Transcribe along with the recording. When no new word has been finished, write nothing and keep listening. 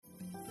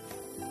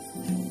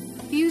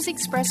views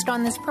expressed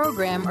on this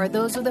program are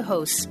those of the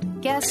hosts,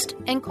 guests,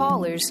 and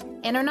callers,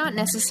 and are not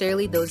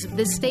necessarily those of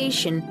this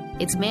station,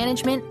 its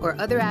management, or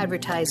other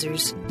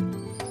advertisers.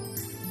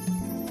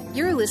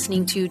 You're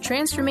listening to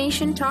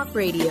Transformation Talk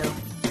Radio.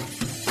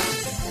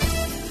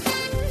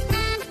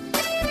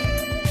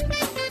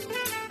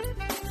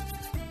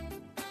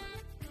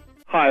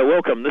 Hi,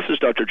 welcome. This is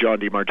Dr. John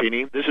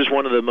DeMartini. This is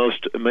one of the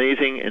most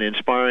amazing and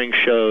inspiring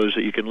shows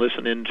that you can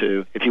listen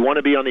into. If you want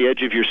to be on the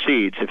edge of your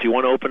seats, if you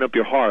want to open up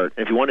your heart,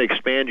 if you want to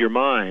expand your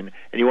mind,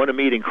 and you want to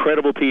meet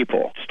incredible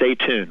people, stay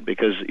tuned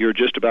because you're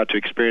just about to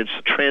experience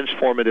a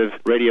transformative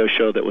radio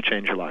show that will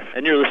change your life.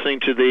 And you're listening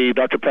to the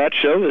Dr. Pat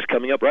Show that's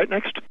coming up right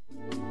next.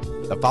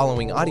 The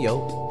following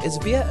audio is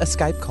via a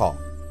Skype call.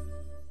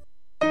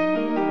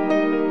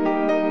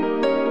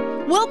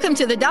 Welcome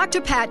to the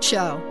Dr. Pat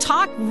Show.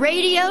 Talk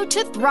radio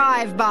to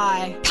thrive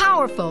by.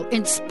 Powerful,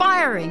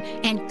 inspiring,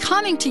 and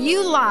coming to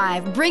you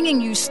live,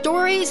 bringing you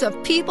stories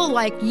of people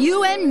like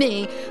you and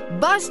me,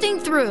 busting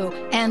through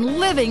and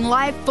living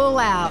life full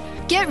out.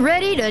 Get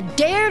ready to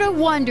dare to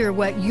wonder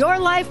what your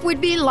life would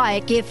be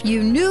like if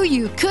you knew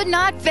you could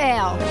not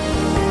fail.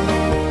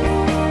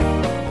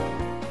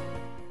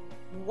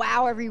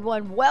 Wow,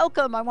 everyone.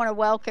 Welcome. I want to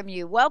welcome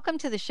you. Welcome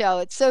to the show.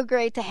 It's so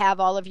great to have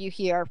all of you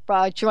here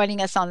joining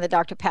us on the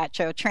Dr. Pat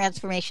Show,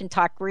 Transformation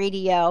Talk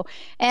Radio,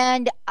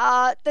 and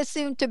the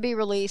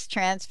soon-to-be-released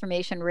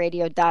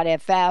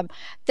TransformationRadio.fm.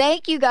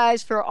 Thank you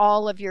guys for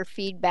all of your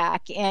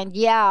feedback. And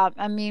yeah,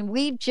 I mean,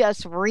 we've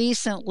just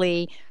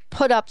recently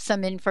put up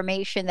some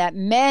information that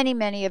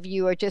many of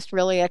you are just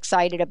really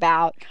excited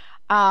about.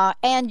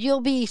 And you'll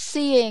be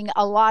seeing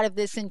a lot of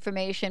this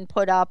information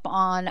put up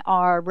on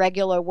our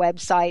regular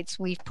websites.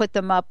 We've put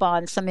them up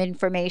on some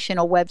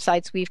informational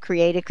websites we've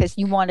created because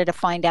you wanted to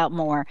find out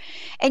more.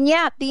 And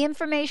yeah, the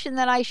information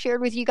that I shared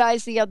with you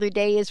guys the other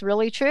day is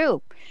really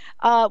true.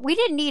 We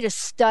didn't need a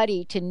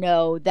study to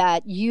know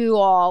that you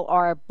all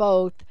are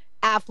both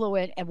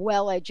affluent and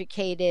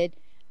well-educated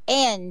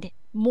and,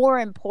 more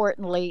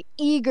importantly,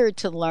 eager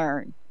to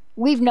learn.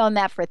 We've known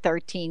that for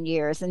 13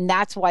 years, and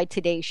that's why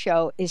today's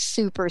show is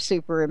super,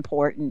 super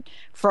important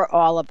for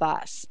all of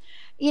us.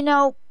 You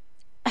know,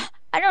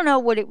 I don't know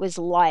what it was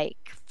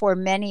like for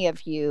many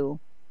of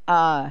you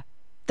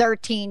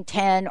 13,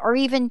 10, or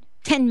even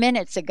 10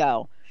 minutes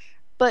ago,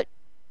 but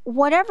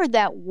whatever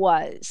that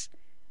was,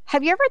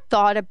 have you ever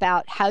thought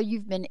about how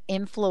you've been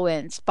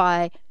influenced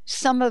by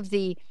some of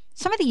the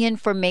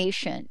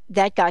information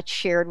that got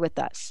shared with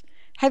us?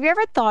 Have you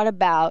ever thought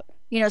about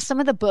some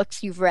of the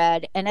books you've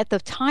read, and at the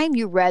time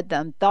you read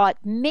them, thought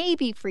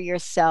maybe for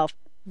yourself,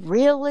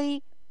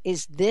 really?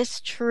 Is this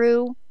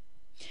true?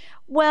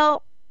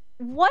 Well,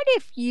 what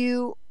if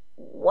you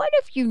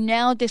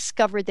now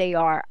discover they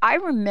are? I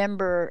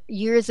remember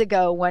years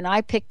ago when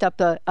I picked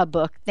up a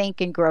book, Think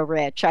and Grow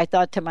Rich, I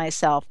thought to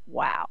myself,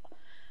 wow,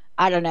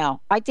 I don't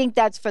know. I think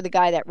that's for the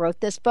guy that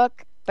wrote this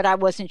book, but I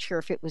wasn't sure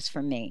if it was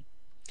for me.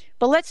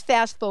 But let's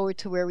fast forward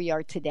to where we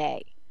are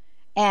today.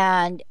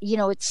 And,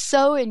 it's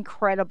so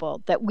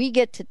incredible that we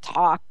get to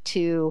talk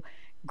to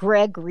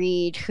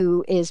Reid,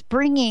 who is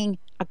bringing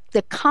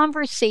the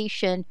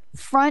conversation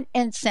front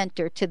and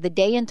center to the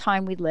day and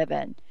time we live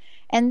in.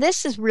 And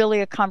this is really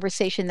a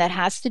conversation that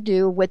has to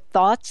do with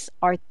thoughts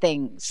are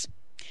things.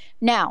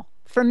 Now,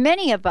 for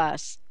many of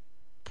us,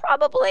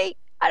 probably,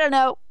 I don't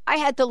know, I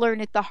had to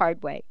learn it the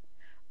hard way.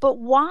 But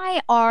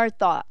why are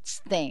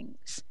thoughts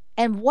things?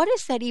 And what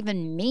does that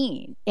even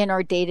mean in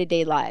our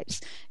day-to-day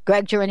lives?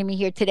 Greg joining me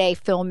here today,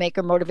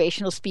 filmmaker,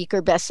 motivational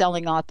speaker,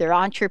 best-selling author,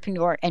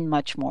 entrepreneur, and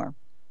much more.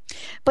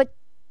 But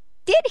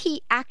did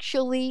he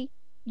actually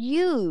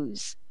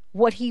use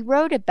what he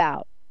wrote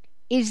about?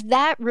 Is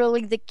that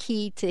really the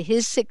key to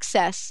his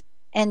success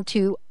and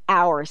to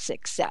our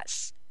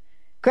success?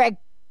 Greg,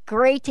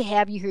 great to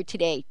have you here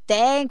today.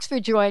 Thanks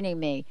for joining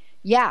me.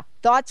 Yeah,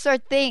 thoughts are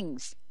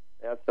things.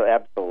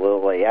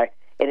 Absolutely.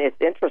 And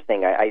it's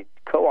interesting. I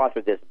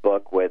co-authored this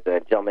book with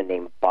a gentleman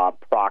named Bob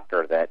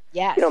Proctor that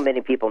many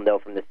people know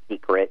from The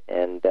Secret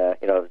and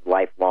his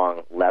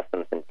lifelong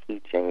lessons and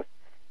teachings.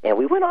 And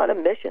we went on a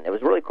mission. It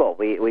was really cool.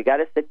 We got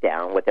to sit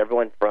down with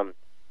everyone from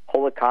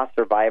Holocaust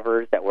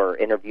survivors that were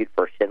interviewed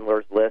for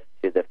Schindler's List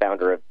to the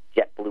founder of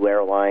JetBlue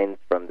Airlines,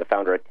 from the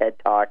founder of TED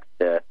Talks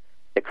to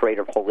the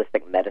creator of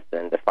holistic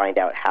medicine, to find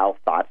out how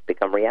thoughts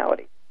become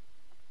reality.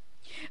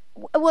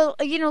 Well,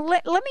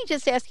 let me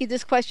just ask you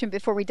this question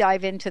before we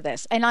dive into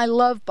this. And I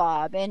love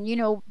Bob. And,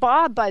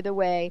 Bob, by the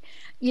way,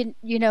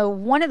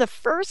 one of the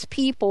first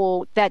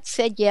people that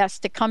said yes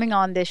to coming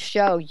on this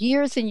show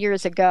years and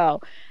years ago,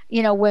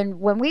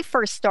 when we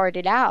first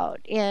started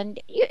out.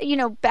 And,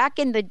 back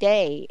in the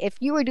day, if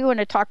you were doing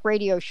a talk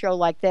radio show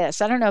like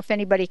this, I don't know if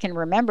anybody can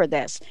remember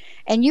this,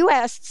 and you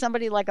asked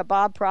somebody like a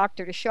Bob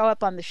Proctor to show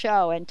up on the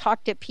show and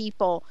talk to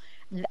people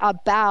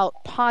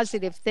about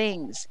positive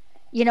things,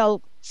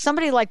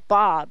 somebody like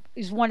Bob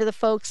is one of the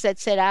folks that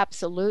said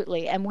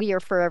absolutely, and we are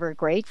forever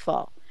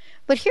grateful.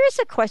 But here's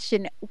a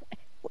question.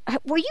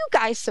 Were you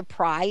guys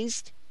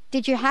surprised?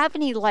 Did you have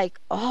any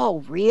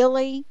oh,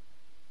 really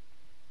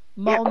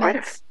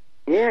moments?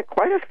 Yeah,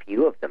 quite a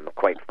few of them,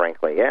 quite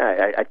frankly.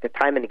 Yeah, at the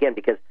time and again,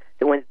 because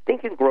when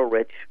Think and Grow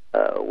Rich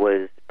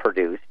was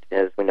produced,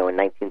 as we know, in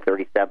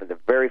 1937, the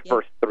very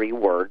first 3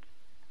 words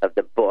of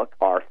the book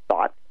are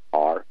thoughts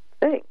are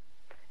things.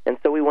 And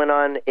so we went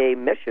on a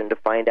mission to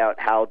find out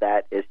how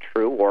that is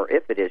true, or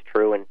if it is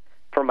true. And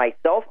for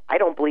myself, I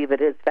don't believe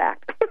it is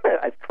fact,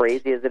 as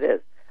crazy as it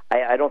is.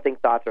 I don't think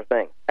thoughts are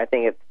things. I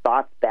think it's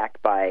thoughts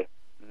backed by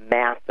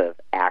massive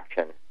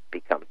action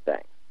become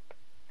things.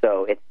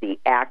 So it's the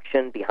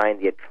action behind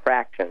the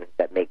attraction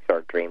that makes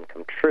our dream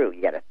come true.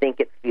 You got to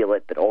think it, feel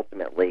it, but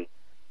ultimately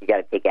you got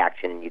to take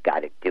action and you got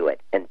to do it.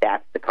 And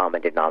that's the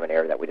common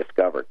denominator that we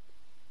discovered.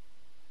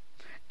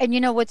 And you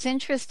know what's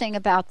interesting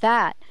about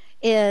that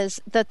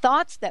is the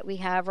thoughts that we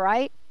have,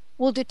 right,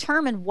 will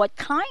determine what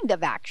kind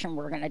of action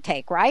we're going to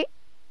take, right?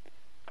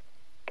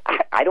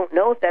 I don't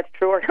know if that's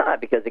true or not,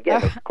 because,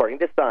 again, according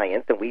to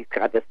science, and we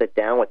got to sit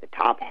down with the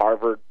top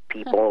Harvard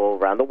people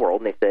around the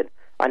world, and they said,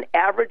 on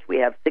average, we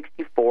have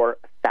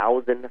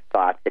 64,000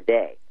 thoughts a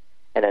day.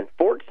 And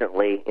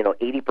unfortunately,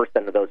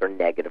 80% of those are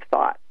negative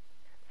thoughts.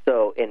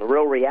 So in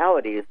real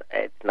realities,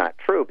 it's not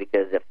true,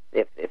 because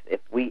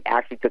if we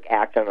actually took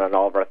action on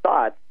all of our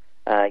thoughts,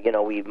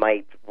 we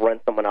might run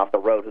someone off the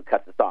road who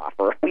cuts us off,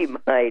 or we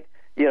might,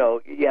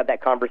 you have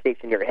that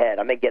conversation in your head.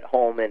 I'm going to get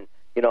home and,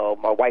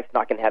 my wife's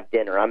not going to have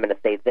dinner. I'm going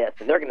to say this,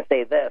 and they're going to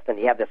say this, and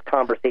you have this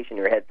conversation in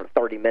your head for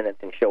 30 minutes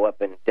and show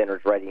up and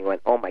dinner's ready, and you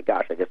went, oh my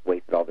gosh, I just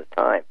wasted all this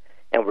time.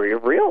 And we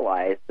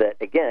realize that,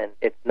 again,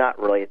 it's not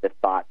really the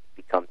thoughts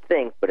become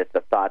things, but it's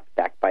the thoughts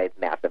backed by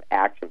massive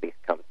action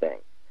become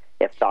things.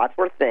 If thoughts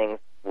were things,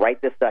 right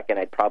this second,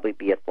 I'd probably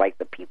be a slice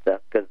of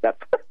pizza, because that's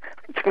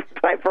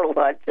time for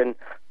lunch. And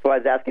so I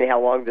was asking how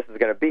long this is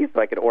going to be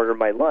so I could order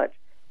my lunch.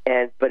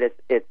 But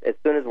it's as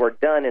soon as we're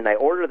done and I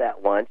order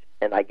that lunch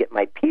and I get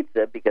my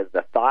pizza, because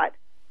the thought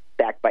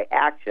backed by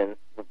action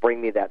will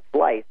bring me that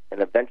slice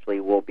and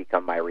eventually will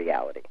become my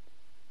reality.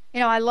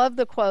 I love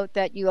the quote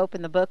that you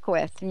open the book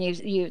with, and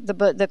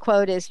the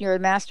quote is, "You're a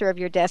master of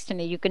your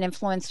destiny. You can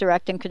influence,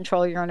 direct, and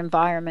control your own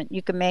environment.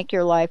 You can make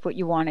your life what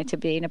you want it to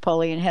be."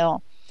 Napoleon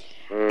Hill.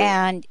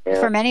 And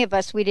for many of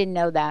us, we didn't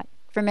know that.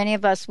 For many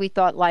of us, we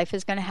thought life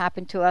is going to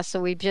happen to us, so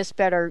we just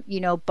better,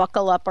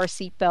 buckle up our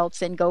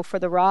seatbelts and go for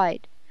the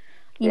ride.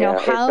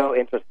 It's so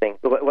interesting.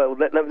 Well,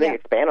 let me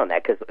expand on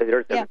that, because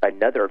there's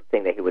another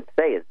thing that he would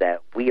say is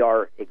that we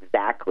are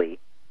exactly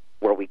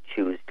where we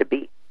choose to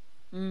be.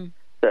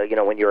 So,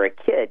 when you're a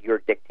kid,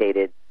 you're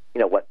dictated,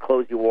 what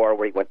clothes you wore,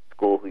 where you went to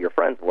school, who your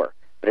friends were.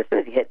 But as soon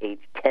as you hit age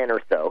 10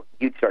 or so,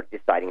 you start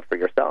deciding for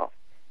yourself.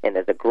 And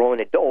as a growing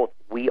adult,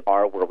 we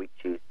are where we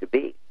choose to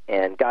be.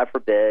 And God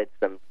forbid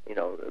some,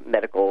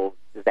 medical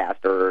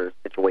disaster or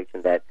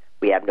situation that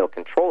we have no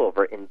control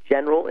over. In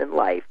general, in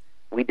life,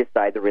 we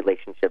decide the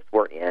relationships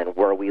we're in,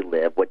 where we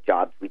live, what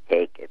jobs we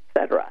take,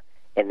 etc.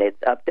 And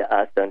it's up to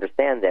us to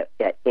understand that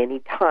at any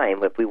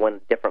time, if we want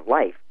a different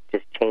life,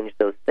 just change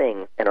those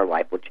things and our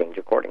life will change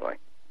accordingly.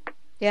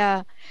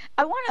 Yeah.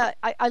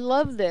 I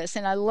love this,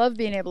 and I love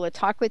being able to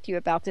talk with you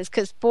about this,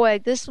 because, boy,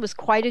 this was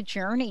quite a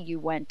journey you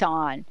went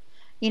on.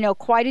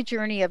 Quite a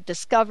journey of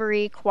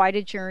discovery, quite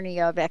a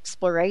journey of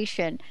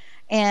exploration,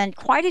 and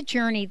quite a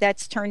journey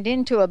that's turned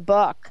into a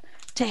book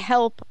to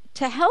help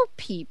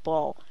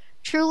people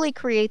truly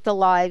create the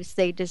lives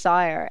they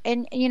desire.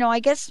 And, I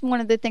guess one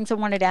of the things I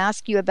wanted to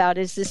ask you about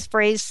is this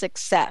phrase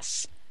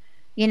success.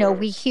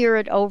 We hear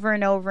it over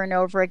and over and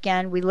over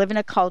again. We live in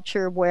a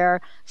culture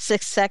where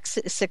success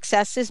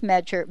is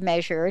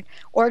measured.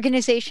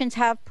 Organizations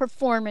have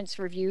performance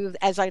review,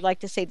 as I like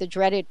to say, the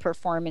dreaded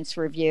performance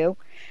review.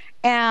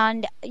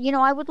 And,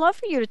 I would love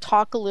for you to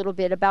talk a little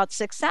bit about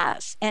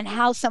success and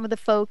how some of the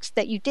folks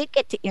that you did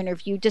get to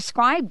interview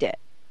described it.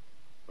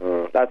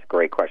 That's a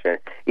great question.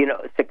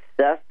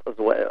 Success, is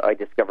what I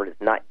discovered, is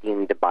not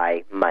deemed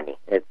by money.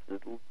 It's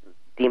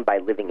deemed by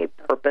living a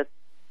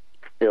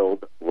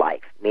purpose-filled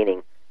life,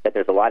 meaning that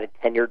there's a lot of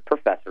tenured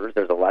professors,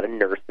 there's a lot of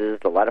nurses,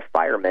 a lot of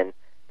firemen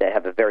that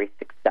have a very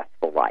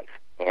successful life.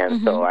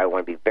 And so I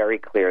want to be very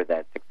clear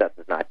that success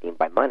is not deemed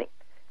by money.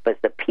 But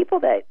it's the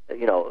people that,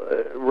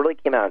 really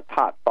came out on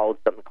top followed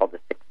something called the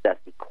success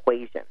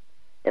equation.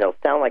 And it'll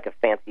sound like a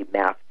fancy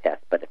math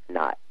test, but it's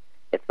not.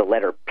 It's the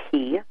letter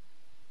P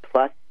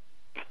plus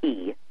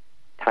T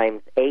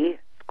times A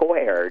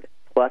squared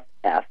plus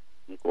F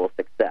equals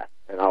success.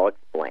 And I'll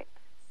explain.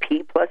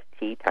 P plus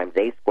T times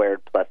A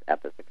squared plus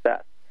F is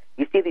success.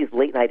 You see these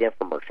late-night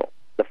infomercials.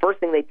 The first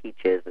thing they teach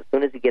is, as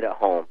soon as you get it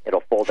home,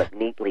 it'll fold up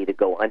neatly to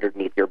go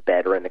underneath your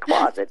bed or in the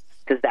closet,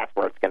 because that's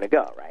where it's going to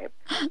go, right?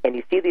 And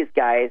you see these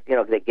guys,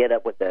 they get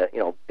up with the,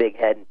 big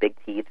head and big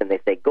teeth, and they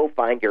say, go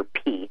find your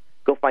P,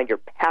 go find your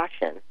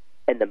passion,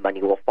 and the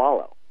money will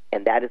follow.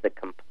 And that is a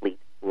complete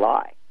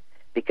lie.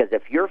 Because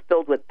if you're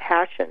filled with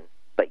passion,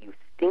 but you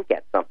stink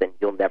at something,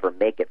 you'll never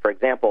make it. For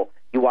example,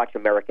 you watch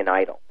American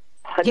Idol.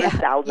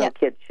 100,000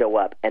 kids show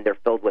up, and they're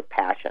filled with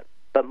passion,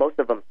 but most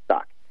of them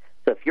suck.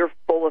 So if you're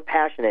full of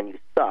passion and you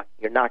suck,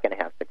 you're not going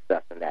to have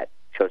success in that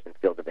chosen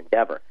field of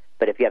endeavor.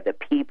 But if you have the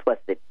P plus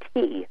the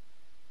T,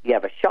 you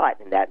have a shot,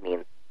 and that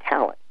means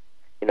talent.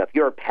 If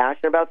you're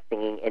passionate about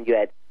singing and you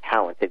had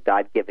talented,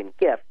 God-given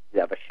gifts, you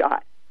have a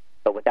shot.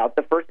 But without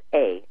the first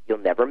A, you'll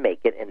never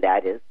make it, and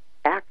that is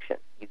action.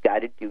 You've got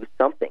to do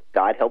something.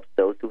 God helps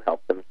those who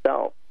help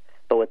themselves.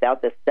 But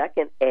without the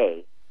second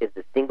A is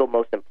the single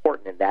most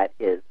important, and that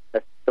is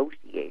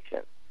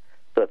association.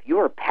 So if you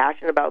are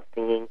passionate about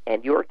singing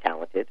and you are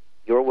talented,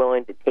 you're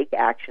willing to take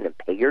action and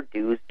pay your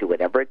dues, do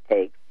whatever it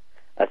takes,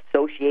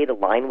 associate,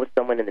 align with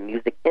someone in the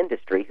music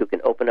industry who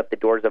can open up the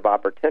doors of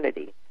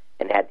opportunity,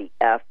 and have the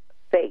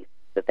faith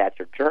that that's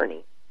your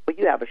journey, well,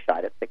 you have a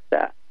shot at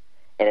success.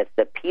 And it's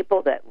the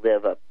people that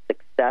live a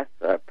success,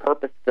 a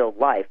purpose-filled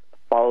life,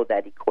 follow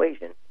that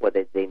equation,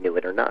 whether they knew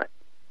it or not.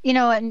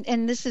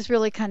 And this is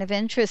really kind of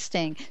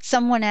interesting.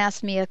 Someone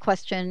asked me a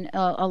question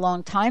a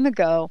long time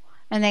ago,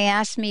 and they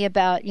asked me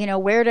about,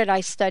 where did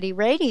I study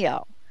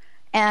radio?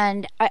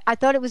 And I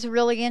thought it was a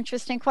really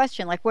interesting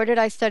question, like, where did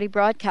I study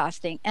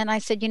broadcasting? And I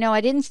said,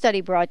 I didn't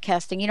study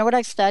broadcasting. You know what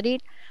I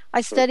studied? I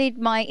studied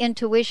my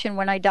intuition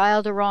when I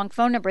dialed a wrong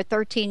phone number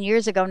 13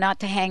 years ago not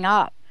to hang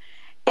up.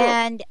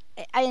 And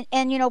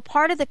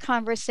part of the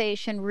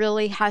conversation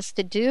really has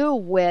to do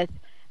with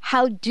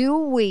how do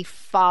we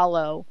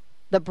follow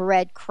the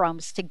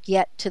breadcrumbs to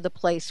get to the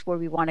place where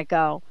we want to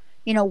go?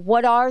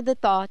 What are the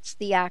thoughts,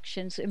 the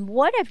actions, and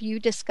what have you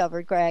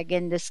discovered, Greg,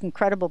 in this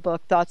incredible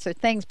book, Thoughts Are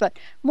Things? But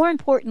more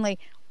importantly,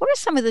 what are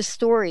some of the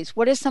stories?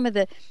 What are some of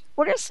the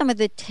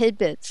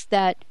tidbits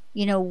that,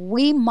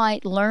 we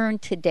might learn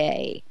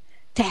today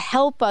to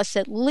help us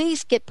at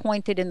least get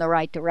pointed in the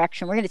right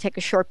direction? We're going to take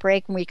a short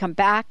break. When we come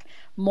back,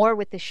 more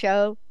with the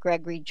show.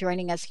 Greg Reid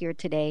joining us here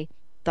today.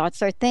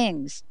 Thoughts Are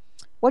Things.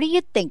 What are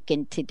you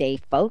thinking today,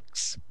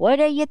 folks?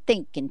 What are you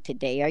thinking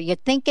today? Are you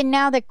thinking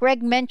now that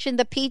Greg mentioned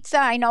the pizza?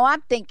 I know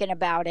I'm thinking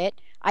about it.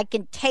 I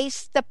can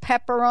taste the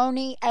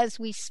pepperoni as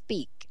we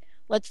speak.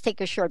 Let's take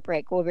a short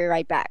break. We'll be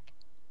right back.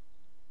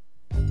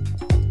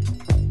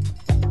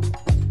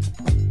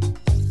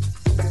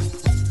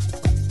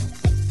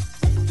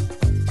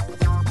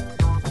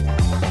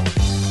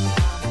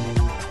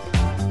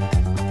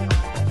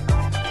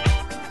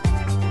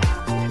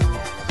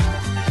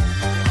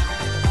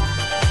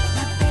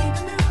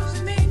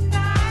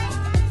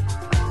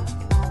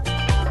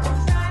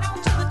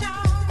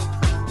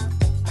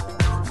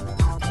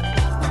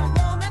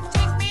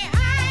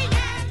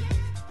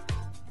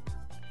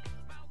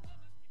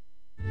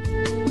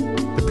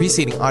 The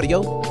preceding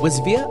audio was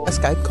via a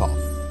Skype call.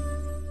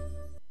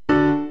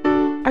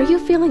 Are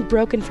you feeling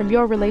broken from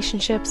your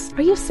relationships?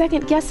 Are you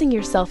second-guessing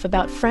yourself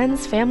about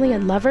friends, family,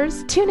 and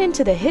lovers? Tune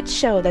into the hit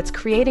show that's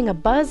creating a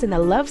buzz in the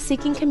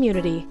love-seeking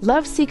community.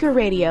 Love Seeker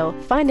Radio,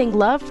 finding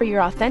love for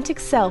your authentic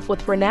self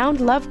with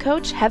renowned love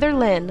coach Heather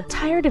Lynn.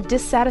 Tired of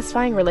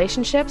dissatisfying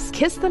relationships?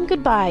 Kiss them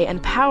goodbye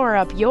and power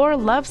up your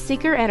love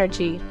seeker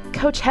energy.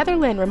 Coach Heather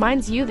Lynn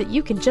reminds you that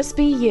you can just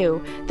be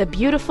you, the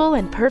beautiful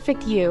and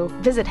perfect you.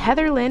 Visit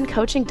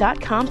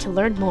heatherlynncoaching.com to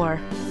learn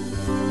more.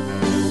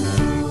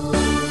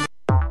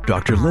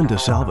 Dr. Linda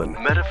Salvin,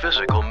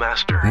 Metaphysical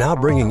Master, now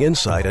bringing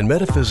insight and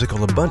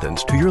metaphysical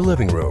abundance to your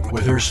living room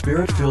with her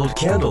spirit-filled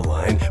candle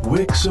line,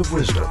 Wicks of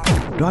Wisdom.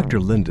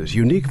 Dr. Linda's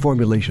unique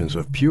formulations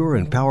of pure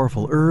and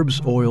powerful herbs,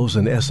 oils,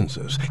 and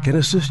essences can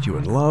assist you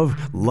in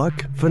love,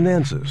 luck,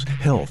 finances,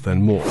 health,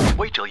 and more.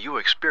 Wait till you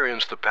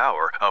experience the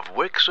power of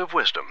Wicks of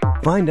Wisdom.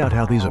 Find out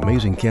how these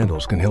amazing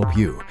candles can help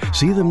you.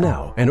 See them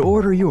now and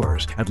order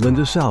yours at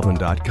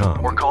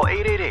lindasalvin.com or call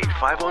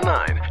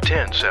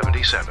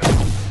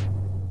 888-509-1077.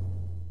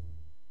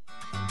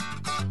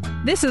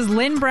 This is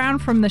Lynn Brown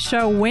from the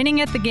show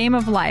Winning at the Game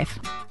of Life.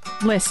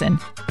 Listen,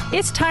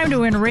 it's time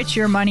to enrich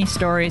your money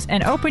stories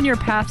and open your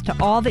path to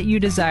all that you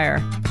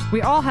desire.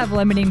 We all have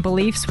limiting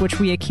beliefs which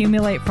we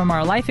accumulate from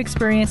our life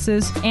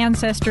experiences,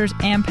 ancestors,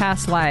 and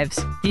past lives.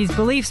 These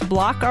beliefs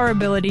block our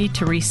ability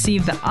to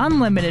receive the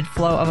unlimited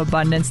flow of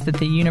abundance that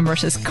the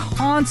universe is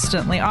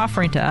constantly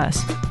offering to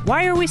us.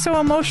 Why are we so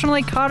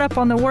emotionally caught up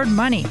on the word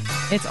money?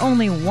 It's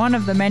only one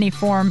of the many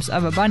forms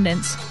of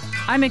abundance.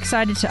 I'm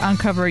excited to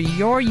uncover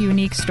your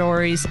unique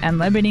stories and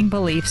limiting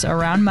beliefs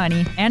around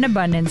money and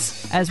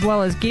abundance, as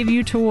well as give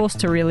you tools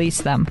to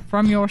release them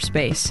from your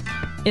space.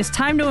 It's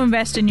time to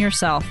invest in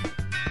yourself.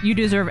 You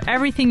deserve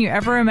everything you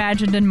ever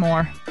imagined and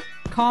more.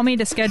 Call me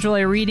to schedule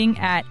a reading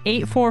at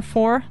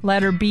 844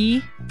 letter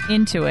B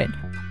Intuit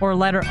or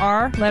letter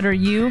R letter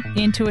U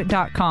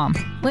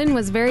Intuit.com. Lynn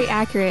was very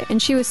accurate, and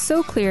she was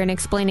so clear in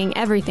explaining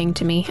everything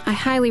to me. I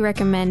highly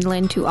recommend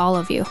Lynn to all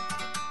of you.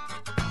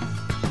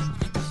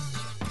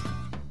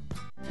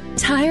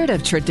 Tired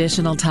of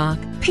traditional talk?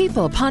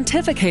 People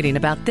pontificating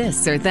about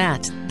this or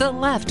that, the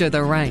left or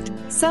the right.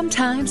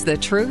 Sometimes the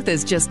truth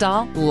is just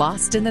all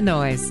lost in the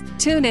noise.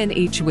 Tune in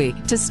each week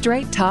to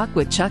Straight Talk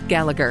with Chuck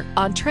Gallagher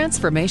on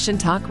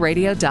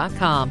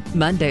TransformationTalkRadio.com,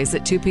 Mondays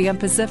at 2 p.m.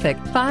 Pacific,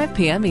 5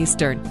 p.m.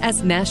 Eastern,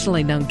 as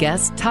nationally known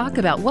guests talk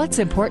about what's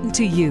important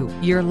to you,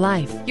 your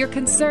life, your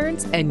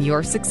concerns, and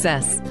your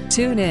success.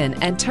 Tune in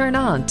and turn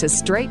on to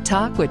Straight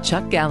Talk with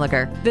Chuck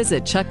Gallagher.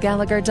 Visit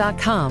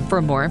ChuckGallagher.com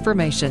for more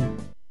information.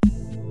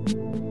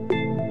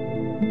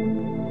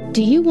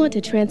 Do you want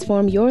to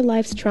transform your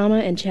life's trauma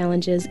and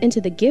challenges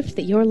into the gift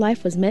that your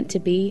life was meant to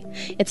be?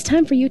 It's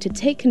time for you to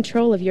take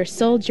control of your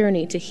soul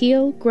journey to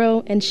heal,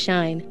 grow, and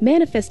shine.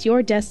 Manifest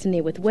your destiny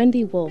with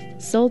Wendy Wolf,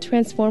 soul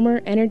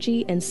transformer,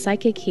 energy, and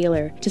psychic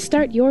healer. To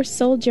start your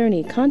soul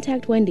journey,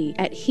 contact Wendy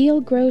at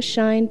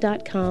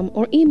healgrowshine.com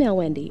or email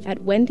Wendy at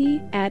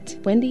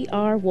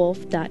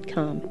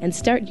wendy@wendyrwolf.com and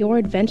start your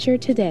adventure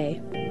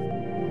today.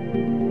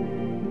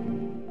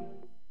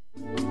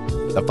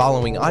 The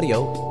following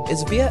audio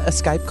is via a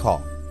Skype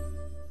call.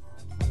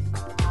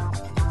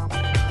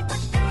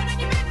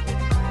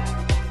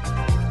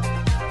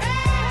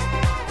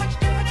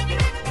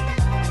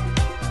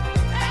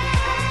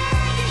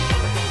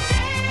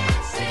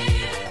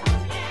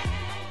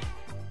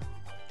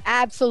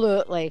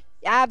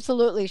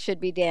 Absolutely should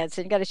be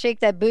dancing. Got to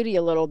shake that booty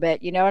a little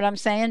bit. You know what I'm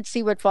saying?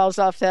 See what falls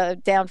off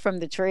down from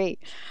the tree.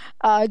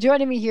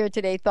 Joining me here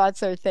today,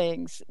 Thoughts Are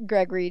Things.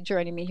 Greg Reid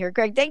joining me here.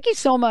 Greg, thank you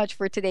so much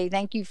for today.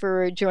 Thank you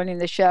for joining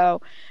the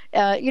show.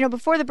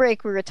 Before the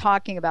break, we were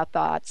talking about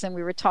thoughts, and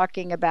we were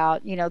talking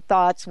about,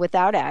 thoughts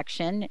without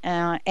action,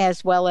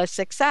 as well as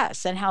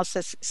success and how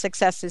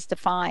success is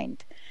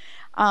defined.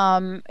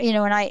 And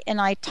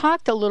I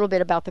talked a little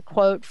bit about the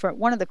quote from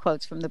one of the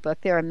quotes from the book.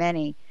 There are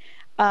many.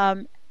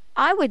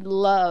 I would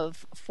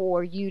love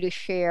for you to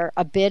share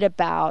a bit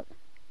about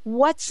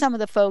what some of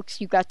the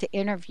folks you got to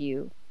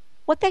interview,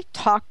 what they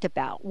talked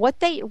about, what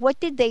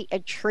did they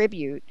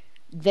attribute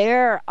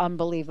their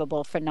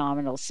unbelievable,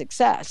 phenomenal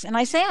success. And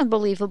I say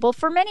unbelievable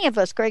for many of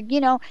us, Greg,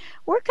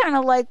 we're kind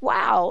of like,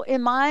 wow,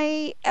 am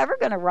I ever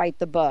going to write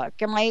the book?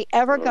 Am I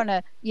ever going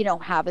to,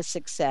 have a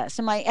success?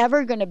 Am I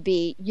ever going to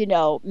be,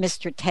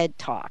 Mr. TED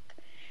Talk?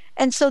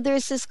 And so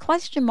there's this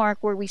question mark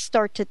where we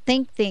start to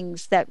think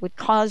things that would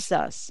cause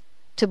us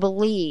to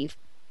believe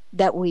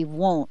that we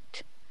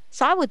won't.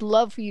 So I would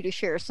love for you to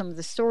share some of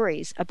the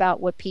stories about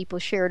what people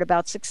shared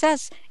about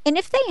success, and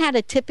if they had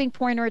a tipping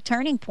point or a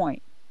turning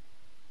point.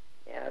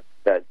 Yeah,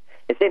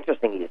 it's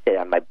interesting you say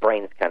that. My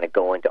brain's kind of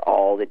going to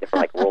all the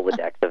different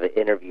Rolodex of the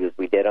interviews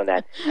we did on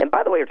that. And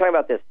by the way, you're talking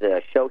about this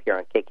show here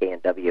on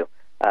KKNW.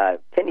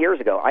 10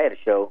 years ago, I had a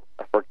show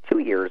for 2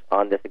 years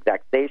on this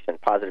exact station,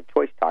 Positive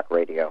Choice Talk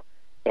Radio.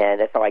 And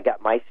that's how I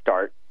got my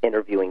start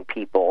interviewing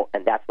people,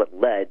 and that's what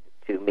led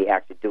to me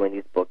actually doing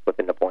these books with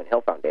the Napoleon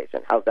Hill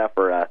Foundation. How's that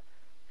for a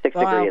 6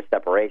 degree of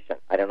separation?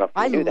 I don't know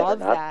if you knew that or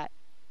not. I love that.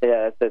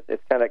 Yeah,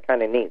 it's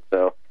kind of neat.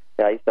 So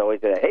I used to always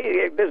say,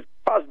 hey, there's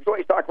Positive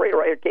Choice Talk Radio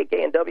right here,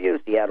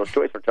 KKNW, Seattle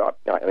Choice for Talk.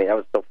 I mean, that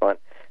was so fun.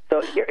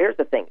 So here's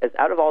the thing. Is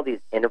out of all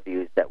these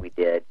interviews that we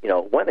did,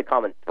 one of the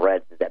common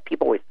threads is that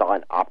people always saw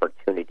an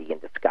opportunity in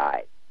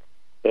disguise.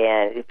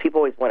 And people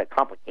always want to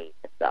complicate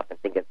and stuff and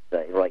think it's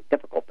really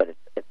difficult, but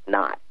it's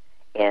not.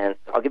 And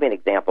so I'll give you an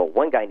example.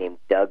 One guy named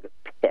Doug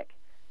Pick,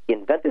 he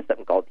invented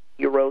something called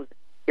Heroes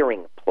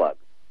Hearing Plugs.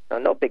 Now,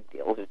 no big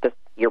deal. It's just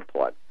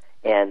earplugs.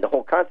 And the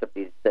whole concept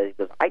is that he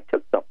goes, I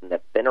took something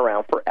that's been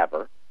around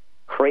forever,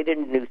 created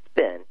a new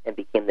spin, and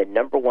became the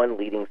 #1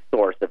 leading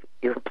source of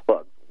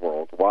earplugs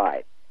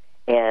worldwide.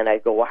 And I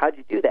go, well, how'd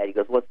you do that? He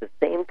goes, well, it's the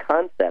same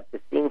concept as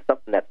seeing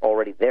something that's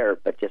already there,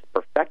 but just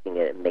perfecting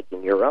it and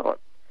making your own.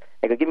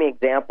 I go, give me an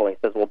example. And he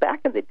says, well,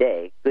 back in the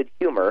day, Good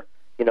Humor,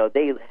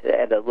 they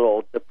had a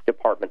little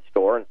department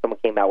store, and someone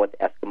came out with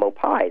Eskimo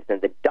pies,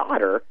 and the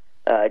daughter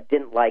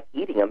didn't like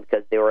eating them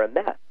because they were a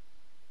mess.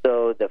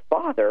 So the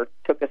father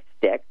took a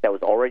stick that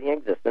was already in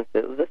existence.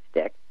 It was a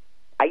stick,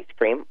 ice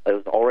cream that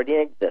was already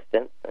in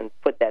existence, and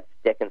put that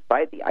stick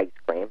inside the ice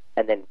cream,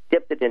 and then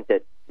dipped it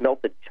into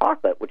melted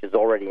chocolate, which is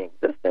already in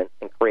existence,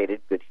 and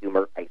created Good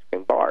Humor ice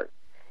cream bars.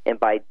 And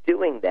by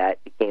doing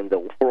that, became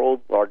the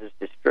world's largest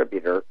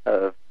distributor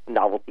of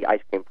novelty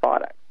ice cream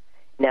products.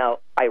 Now,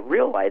 I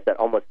realized that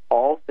almost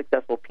all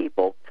successful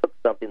people took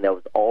something that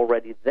was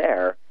already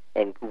there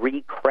and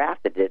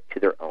recrafted it to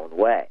their own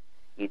way.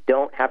 You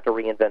don't have to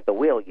reinvent the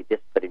wheel. You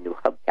just put a new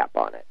hubcap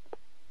on it.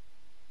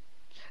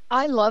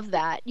 I love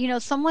that.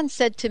 Someone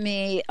said to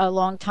me a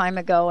long time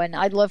ago, and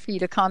I'd love for you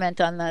to comment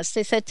on this.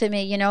 They said to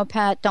me,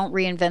 Pat, don't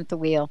reinvent the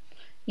wheel.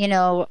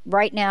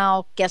 Right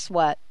now, guess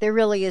what? There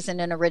really isn't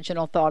an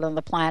original thought on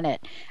the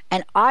planet.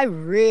 And I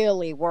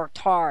really worked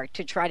hard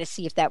to try to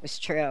see if that was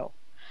true.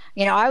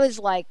 I was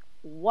like,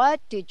 what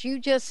did you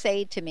just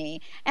say to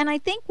me? And I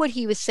think what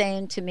he was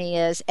saying to me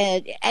is,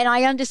 and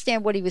I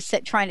understand what he was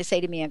trying to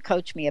say to me and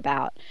coach me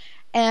about.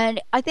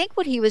 And I think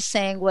what he was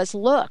saying was,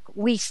 look,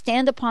 we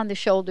stand upon the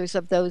shoulders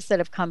of those that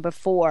have come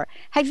before.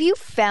 Have you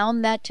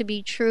found that to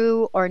be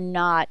true or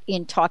not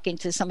in talking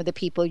to some of the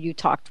people you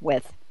talked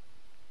with?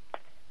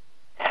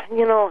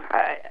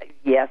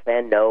 Yes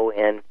and no,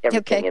 and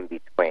everything in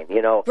between.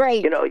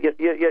 Great.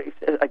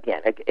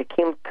 Again,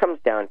 it comes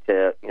down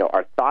to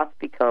our thoughts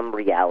become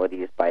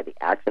realities by the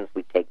actions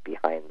we take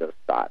behind those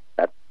thoughts.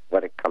 That's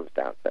what it comes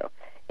down to.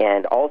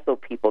 And also,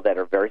 people that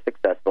are very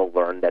successful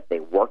learn that they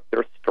work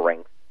their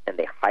strengths and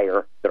they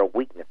hire their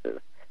weaknesses.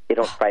 They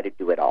don't try to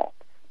do it all.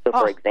 So,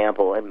 for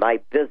example, in my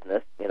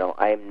business,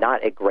 I am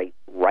not a great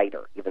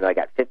writer, even though I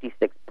got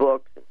 56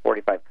 books in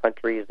 45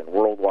 countries and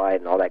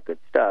worldwide and all that good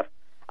stuff.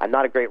 I'm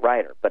not a great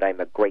writer, but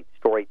I'm a great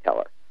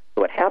storyteller.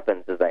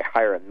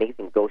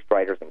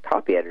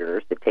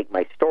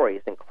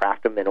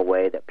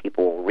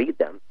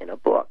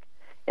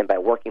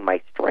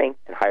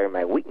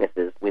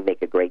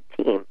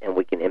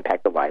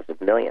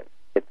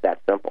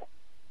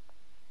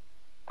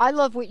 I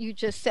love what you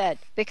just said,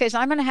 because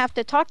I'm going to have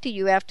to talk to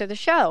you after the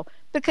show,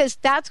 because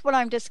that's what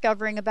I'm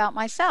discovering about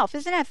myself.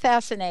 Isn't that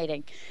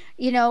fascinating?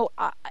 You know,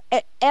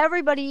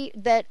 everybody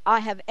that I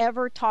have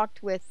ever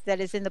talked with that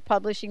is in the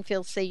publishing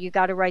field say, you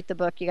got to write the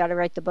book, you got to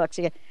write the books.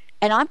 And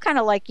I'm kind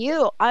of like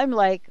you. I'm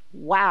like,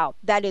 wow,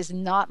 that is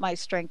not my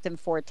strength and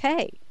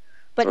forte.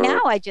 But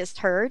now I just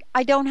heard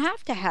I don't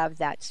have to have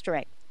that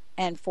strength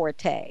and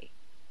forte.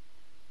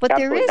 But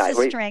Absolutely there is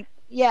a strength.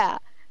 Yeah.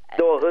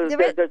 So this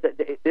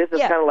is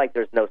kind of like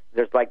there's no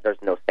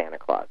Santa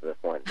Claus. This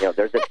one, you know,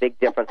 there's a big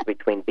difference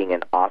between being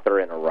an author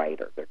and a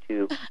writer.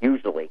 They're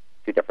usually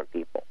two different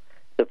people.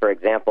 So, for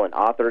example, an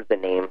author is the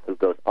name who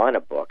goes on a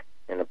book,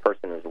 and a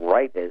person who's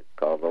is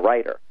called a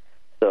writer.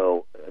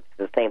 So it's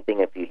the same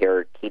thing if you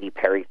hear Katy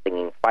Perry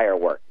singing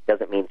 "Fireworks." It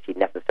doesn't mean she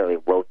necessarily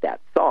wrote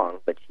that song,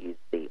 but she's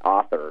the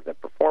author, the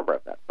performer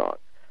of that song.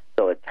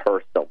 So it's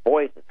her still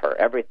voice, it's her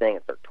everything,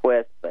 it's her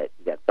twist, but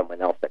you got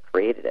someone else that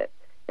created it.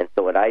 And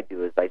so what I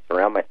do is I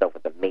surround myself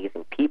with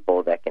amazing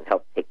people that can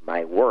help take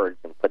my words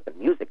and put the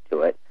music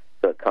to it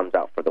so it comes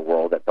out for the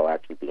world that they'll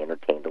actually be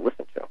entertained to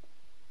listen to.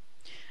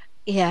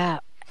 Yeah.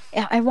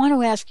 I want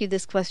to ask you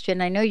this question.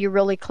 I know you're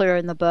really clear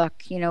in the book.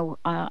 You know,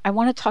 I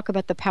want to talk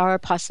about the power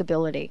of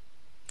possibility.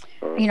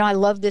 You know, I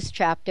love this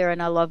chapter,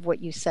 and I love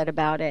what you said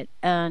about it.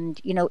 And,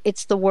 you know,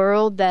 it's the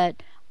world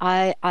that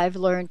I've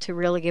learned to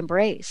really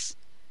embrace,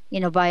 you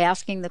know, by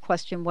asking the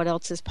question, what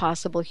else is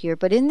possible here?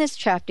 But in this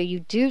chapter, you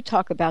do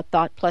talk about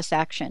thought plus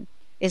action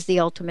is the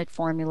ultimate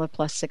formula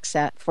plus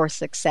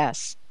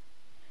success.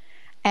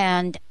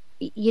 And,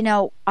 you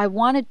know, I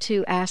wanted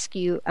to ask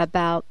you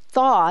about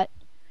thought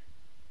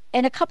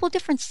and a couple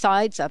different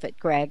sides of it,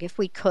 Greg, if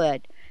we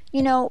could.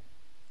 You know,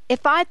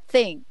 if I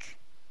think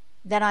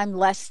that I'm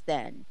less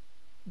than,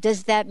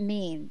 does that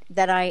mean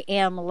that I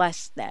am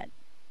less than?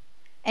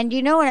 And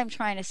you know what I'm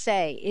trying to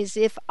say is,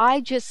 if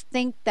I just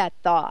think that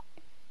thought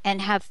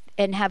and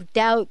have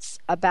doubts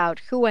about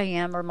who I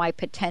am or my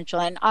potential,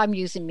 and I'm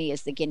using me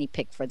as the guinea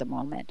pig for the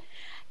moment,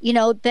 you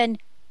know, then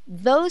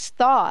those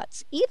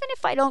thoughts, even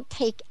if I don't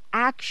take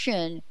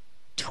action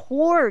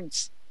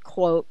towards,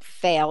 quote,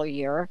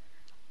 failure,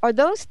 are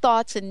those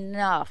thoughts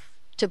enough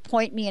to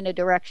point me in a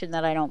direction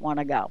that I don't want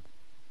to go?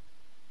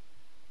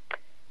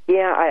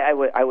 Yeah,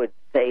 I would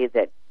say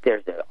that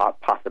there's a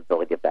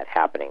possibility of that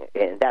happening,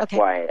 and that's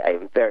why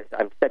I'm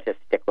such a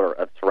stickler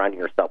of surrounding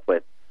yourself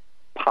with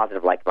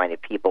positive,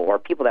 like-minded people, or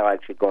people that will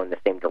actually go in the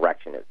same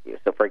direction as you.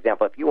 So, for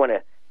example, if you want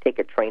to take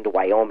a train to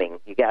Wyoming,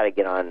 you got to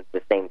get on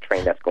the same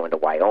train that's going to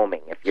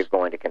Wyoming. If you're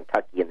going to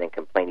Kentucky and then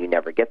complain you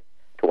never get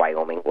to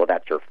Wyoming, well,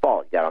 that's your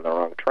fault. You got on the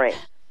wrong train.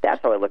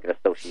 That's how I look at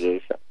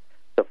association.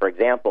 So, for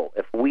example,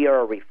 if we are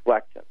a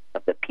reflection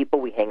of the people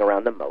we hang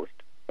around the most,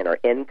 and our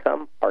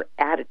income, our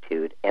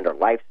attitude, and our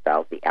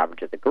lifestyle is the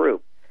average of the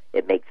group,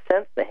 it makes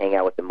sense to hang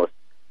out with the most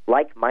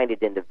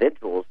like-minded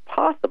individuals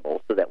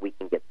possible so that we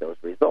can get those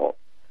results.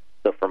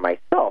 So for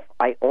myself,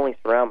 I only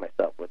surround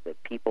myself with the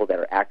people that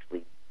are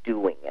actually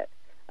doing it.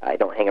 I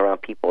don't hang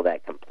around people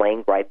that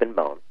complain, gripe, and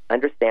moan.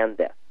 Understand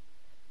this.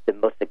 The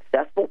most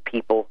successful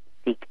people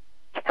seek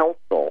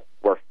counsel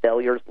where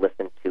failures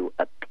listen to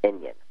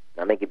opinion.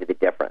 Now, I'm going to give you the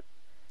difference.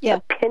 Yeah.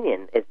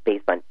 Opinion is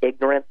based on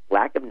ignorance,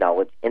 lack of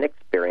knowledge,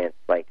 inexperience,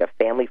 like a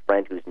family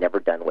friend who's never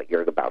done what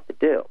you're about to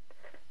do.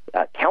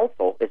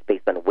 Counsel is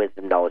based on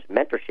wisdom, knowledge,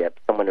 mentorship,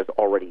 someone who's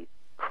already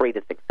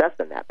created success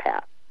in that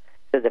path.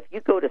 Because if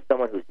you go to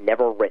someone who's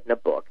never written a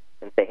book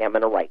and say, hey, I'm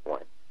going to write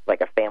one,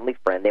 like a family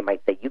friend, they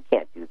might say, you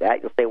can't do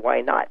that. You'll say,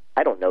 why not?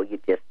 I don't know, you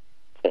just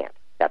can't.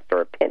 That's their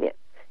opinion.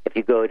 If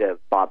you go to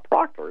Bob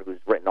Proctor, who's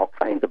written all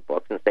kinds of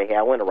books, and say, hey,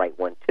 I want to write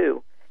one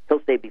too,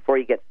 he'll say, before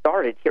you get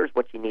started, here's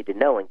what you need to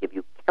know, and give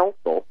you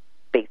counsel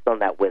based on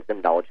that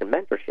wisdom, knowledge, and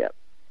mentorship.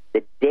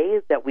 The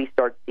days that we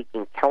start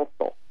seeking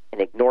counsel and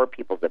ignore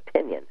people's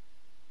opinion,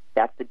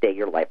 that's the day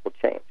your life will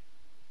change.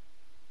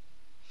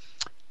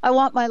 I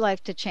want my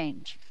life to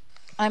change.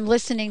 I'm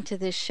listening to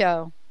this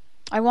show.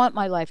 I want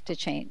my life to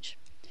change.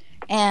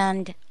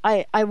 And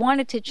I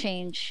want it to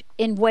change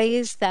in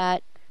ways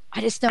that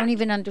I just don't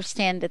even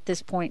understand at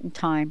this point in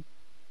time.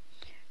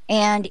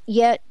 And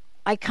yet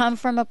I come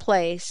from a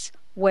place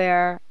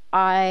where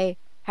I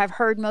have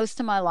heard most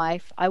of my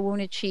life I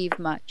won't achieve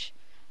much.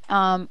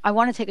 I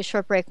want to take a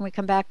short break. When we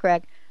come back,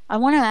 Greg, I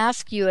want to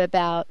ask you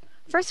about,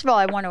 first of all,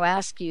 I want to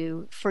ask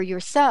you for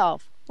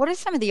yourself, what are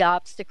some of the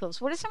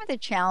obstacles? What are some of the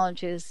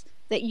challenges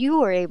that you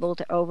were able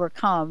to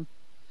overcome?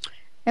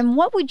 And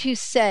what would you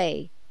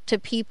say to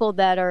people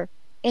that are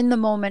in the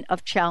moment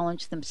of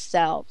challenge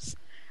themselves?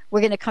 We're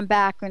going to come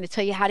back. We're going to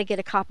tell you how to get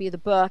a copy of the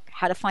book,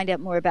 how to find out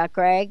more about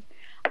Greg,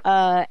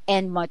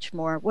 and much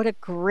more. What a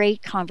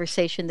great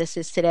conversation this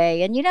is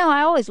today. And, you know,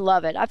 I always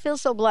love it. I feel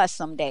so blessed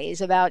some days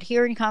about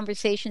hearing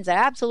conversations I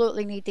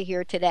absolutely need to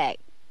hear today,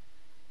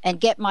 and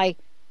get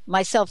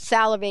myself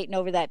salivating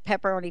over that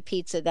pepperoni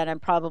pizza that I'm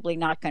probably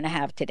not going to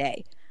have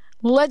today.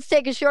 Let's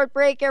take a short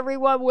break,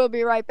 everyone. We'll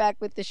be right back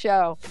with the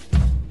show.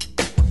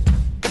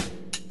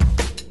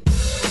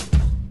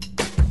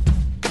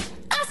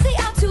 I say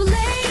I'm too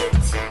late.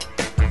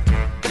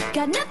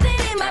 Got nothing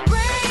in my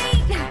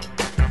brain.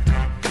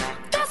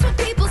 That's what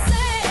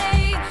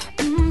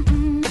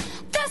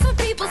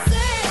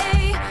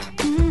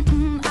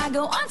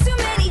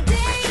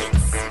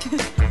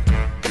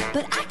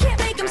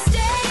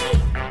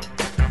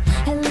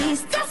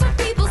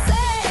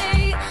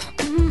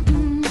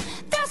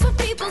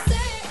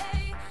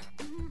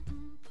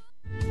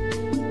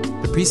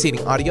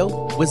preceding audio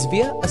was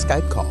via a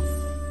Skype call.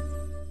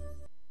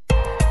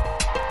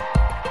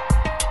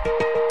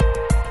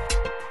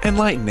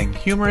 Enlightening,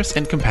 humorous,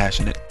 and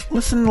compassionate.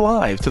 Listen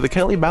live to The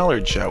Kelly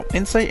Ballard Show,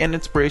 insight and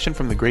inspiration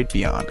from the great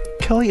beyond.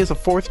 Kelly is a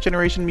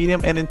fourth-generation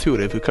medium and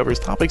intuitive who covers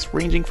topics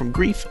ranging from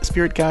grief,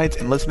 spirit guides,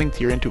 and listening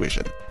to your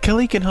intuition.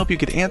 Kelly can help you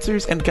get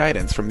answers and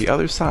guidance from the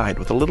other side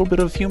with a little bit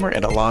of humor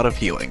and a lot of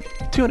healing.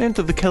 Tune in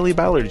to The Kelly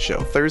Ballard Show,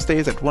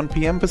 Thursdays at 1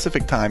 p.m.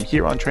 Pacific Time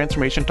here on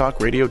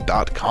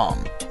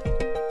TransformationTalkRadio.com.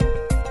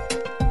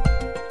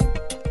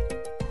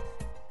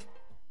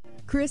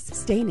 Chris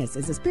Stanis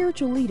is a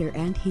spiritual leader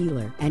and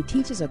healer and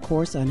teaches a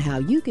course on how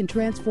you can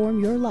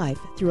transform your life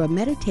through a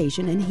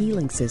meditation and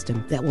healing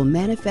system that will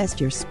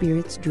manifest your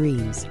spirit's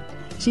dreams.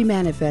 She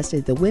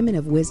manifested the Women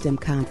of Wisdom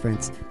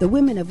Conference, the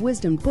Women of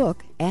Wisdom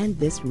book, and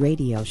this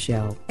radio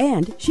show.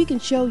 And she can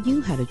show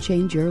you how to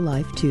change your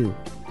life too.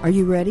 Are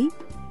you ready?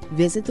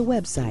 Visit the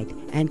website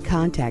and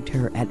contact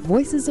her at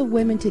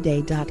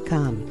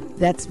voicesofwomentoday.com.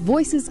 That's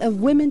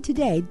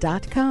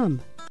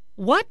voicesofwomentoday.com.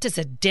 What does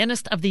a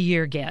Dentist of the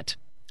Year get?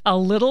 A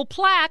little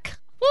plaque.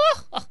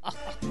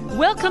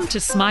 Welcome to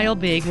Smile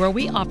Big, where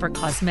we offer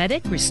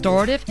cosmetic,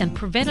 restorative, and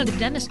preventative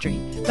dentistry.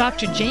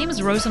 Dr.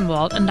 James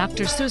Rosenwald and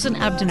Dr. Susan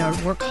Abdenor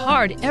work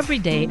hard every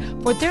day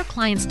for their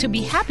clients to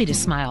be happy to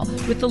smile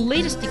with the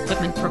latest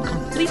equipment for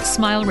complete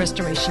smile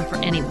restoration for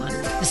anyone.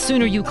 The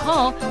sooner you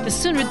call, the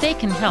sooner they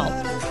can help.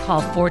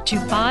 Call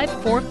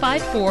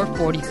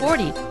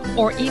 425-454-4040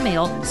 or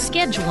email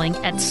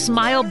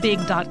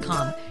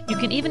scheduling@smilebig.com. You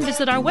can even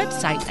visit our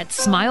website at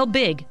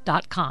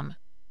smilebig.com.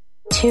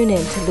 Tune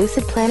in to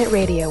Lucid Planet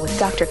Radio with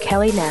Dr.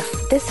 Kelly Neff.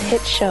 This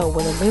hit show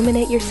will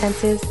illuminate your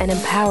senses and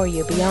empower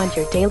you beyond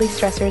your daily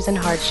stressors and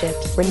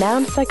hardships.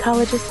 Renowned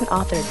psychologist and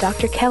author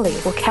Dr. Kelly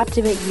will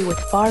captivate you with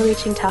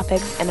far-reaching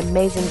topics and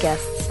amazing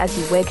guests as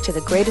you wake to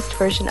the greatest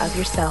version of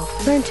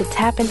yourself. Learn to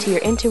tap into your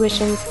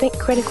intuitions, think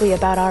critically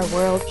about our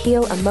world,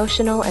 heal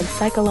emotional and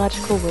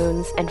psychological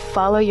wounds, and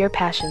follow your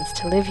passions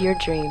to live your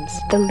dreams.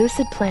 The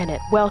Lucid Planet.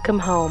 Welcome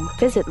home.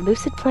 Visit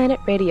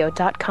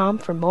lucidplanetradio.com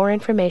for more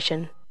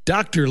information.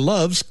 Doctor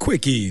loves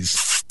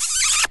quickies.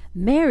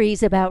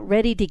 Mary's about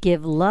ready to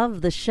give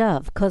love the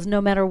shove, because no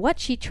matter what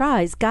she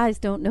tries, guys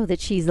don't know that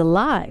she's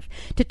alive.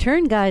 To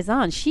turn guys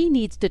on, she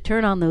needs to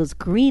turn on those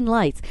green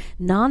lights,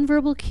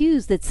 nonverbal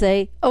cues that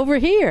say, over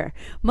here.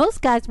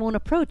 Most guys won't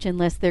approach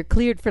unless they're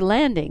cleared for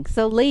landing.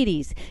 So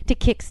ladies, to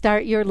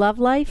kickstart your love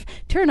life,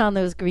 turn on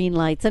those green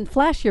lights and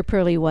flash your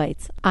pearly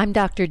whites. I'm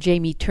Dr.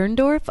 Jamie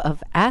Turndorf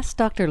of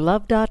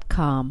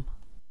AskDrLove.com.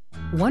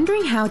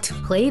 Wondering how to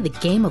play the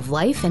game of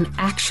life and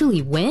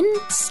actually win?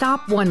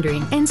 Stop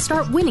wondering and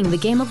start winning the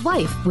game of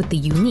life with the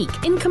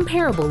unique,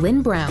 incomparable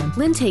Lynn Brown.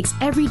 Lynn takes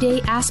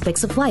everyday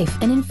aspects of life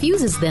and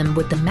infuses them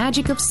with the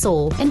magic of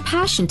soul and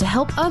passion to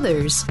help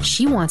others.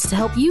 She wants to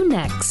help you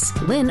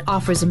next. Lynn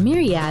offers a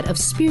myriad of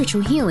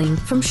spiritual healing,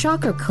 from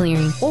chakra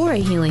clearing, aura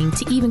healing,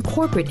 to even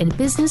corporate and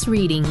business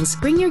readings.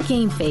 Bring your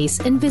game face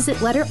and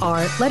visit letter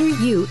R, letter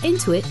U,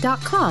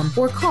 intuit.com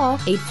or call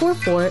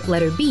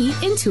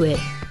 844-letter-B-INTUIT.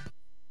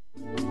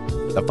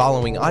 The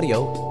following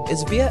audio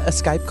is via a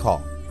Skype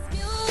call.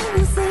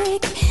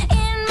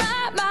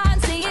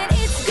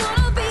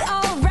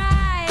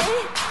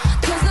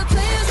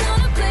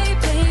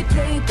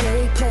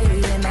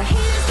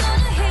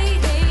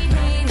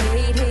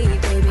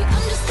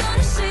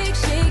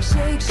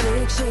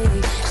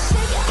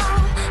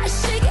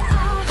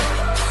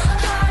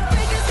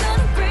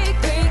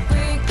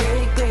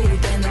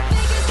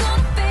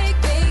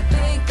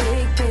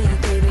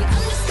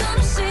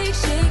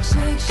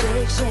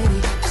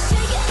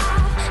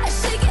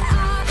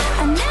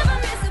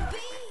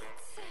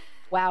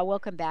 Wow,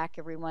 welcome back,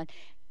 everyone.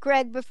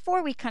 Greg,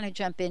 before we kind of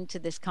jump into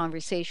this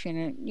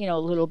conversation, a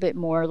little bit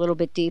more, a little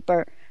bit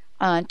deeper,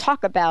 and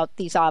talk about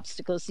these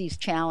obstacles, these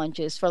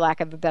challenges, for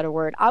lack of a better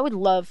word, I would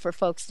love for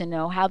folks to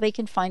know how they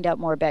can find out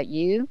more about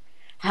you,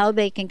 how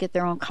they can get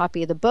their own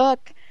copy of the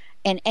book,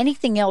 and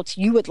anything else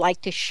you would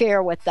like to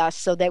share with us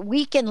so that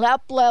we can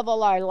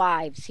up-level our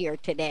lives here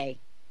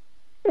today.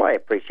 Well, I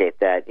appreciate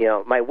that.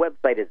 My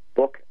website is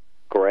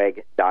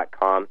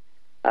bookgreg.com.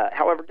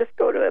 However, just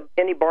go to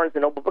any Barnes &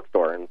 Noble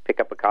bookstore and pick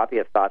up a copy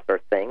of Thoughts Are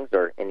Things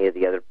or any of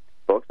the other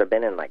books. I've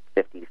been in like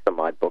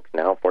 50-some-odd books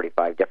now,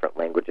 45 different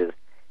languages.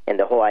 And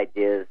the whole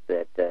idea is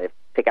that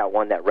pick out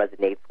one that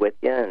resonates with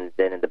you, and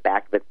then in the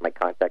back of it's my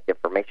contact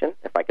information.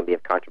 If I can be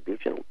of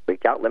contribution,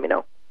 reach out, let me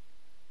know.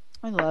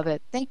 I love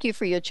it. Thank you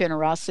for your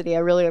generosity. I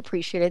really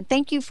appreciate it. And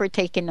thank you for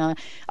taking a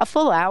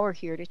full hour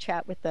here to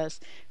chat with us.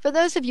 For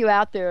those of you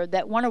out there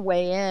that want to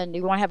weigh in,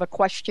 you want to have a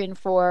question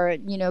for,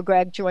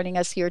 Greg joining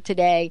us here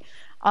today,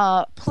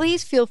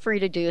 please feel free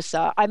to do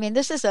so. I mean,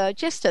 this is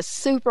just a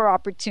super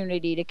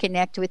opportunity to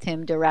connect with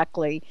him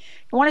directly.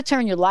 You want to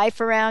turn your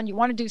life around, you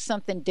want to do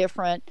something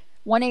different,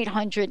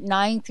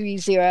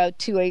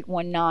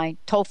 1-800-930-2819.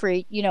 Toll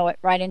free,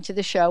 right into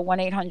the show,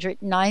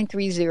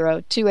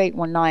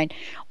 1-800-930-2819.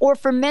 Or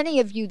for many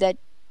of you that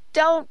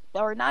don't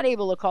or are not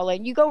able to call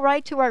in, you go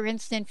right to our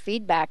instant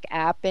feedback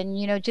app and,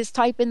 just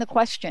type in the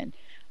question.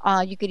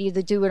 You could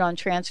either do it on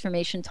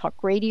Transformation Talk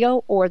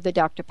Radio or the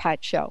Dr.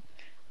 Pat Show.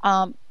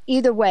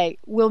 Either way,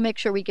 we'll make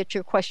sure we get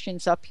your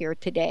questions up here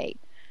today.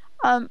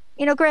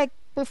 Greg,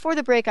 before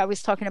the break, I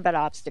was talking about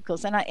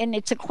obstacles, and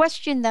it's a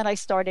question that I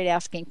started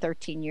asking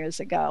 13 years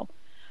ago.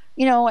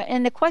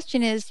 And the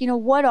question is,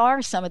 what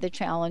are some of the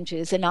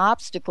challenges and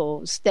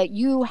obstacles that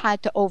you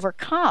had to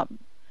overcome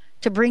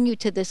to bring you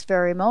to this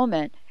very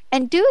moment?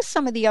 And do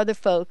some of the other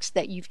folks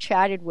that you've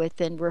chatted with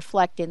and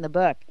reflect in the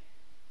book,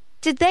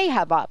 did they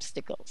have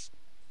obstacles?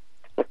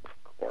 Of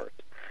course.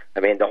 I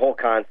mean, the whole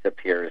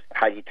concept here is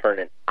how you turn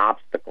an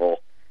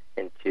obstacle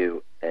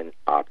into an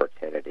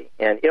opportunity.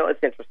 And,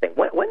 it's interesting.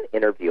 One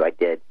interview I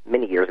did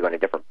many years ago in a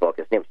different book,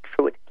 his name's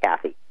Truett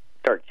Cathy,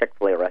 started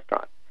Chick-fil-A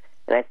restaurant.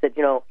 And I said,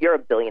 you're a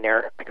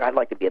billionaire. I'd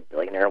like to be a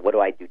billionaire. What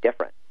do I do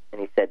different? And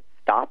he said,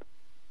 stop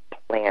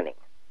planning.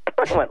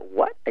 I went,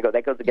 what? I go,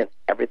 that goes against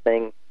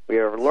everything we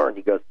ever learned.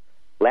 He goes,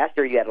 last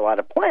year you had a lot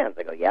of plans.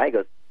 I go, yeah. He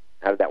goes,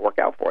 how did that work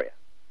out for you?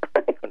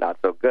 I go, not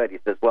so good. He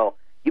says, well,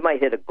 you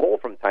might hit a goal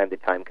from time to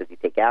time because you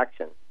take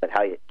action, but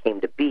how it came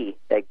to be,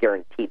 that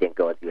guarantee didn't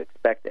go as you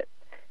expected.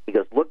 He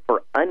goes, look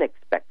for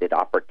unexpected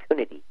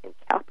opportunity and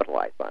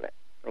capitalize on it.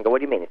 I go, what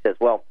do you mean? He says,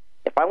 well,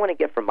 if I want to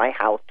get from my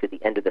house to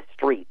the end of the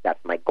street,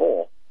 that's my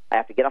goal, I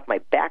have to get off my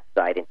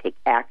backside and take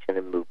action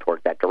and move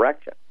towards that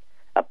direction.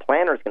 A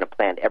planner is going to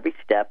plan every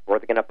step, or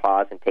they're going to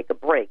pause and take a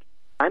break.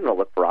 I'm going to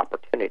look for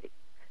opportunity.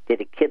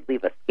 Did a kid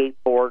leave a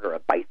skateboard or a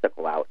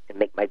bicycle out and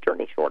make my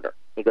journey shorter?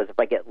 He goes, if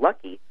I get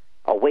lucky,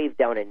 I'll wave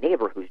down a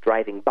neighbor who's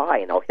driving by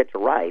and I'll hitch a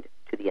ride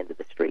to the end of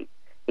the street.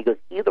 He goes,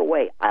 either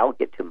way, I'll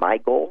get to my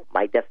goal,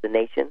 my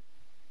destination.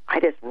 I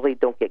just really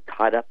don't get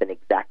caught up in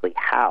exactly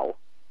how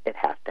it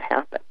has to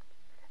happen.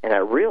 And I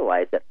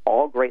realized that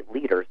all great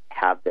leaders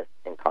have this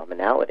in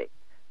commonality.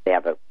 They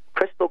have a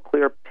crystal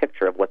clear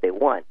picture of what they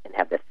want and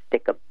have the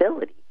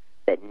stickability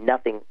that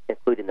nothing,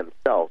 including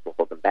themselves, will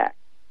hold them back.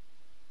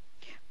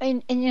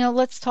 And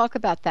let's talk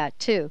about that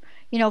too.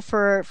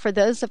 For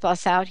those of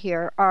us out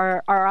here,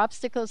 our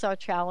obstacles, our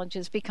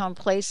challenges become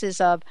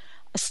places of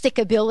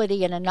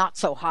stickability in a not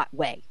so hot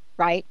way,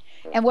 right?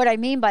 And what I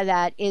mean by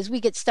that is we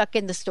get stuck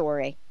in the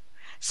story.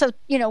 So,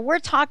 we're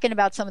talking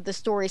about some of the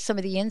stories, some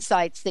of the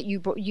insights that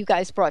you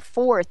guys brought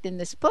forth in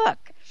this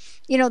book.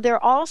 There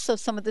are also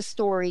some of the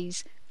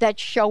stories that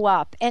show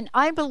up. And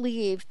I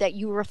believe that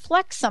you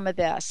reflect some of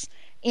this.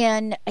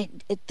 And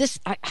this,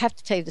 I have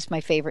to tell you, this is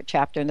my favorite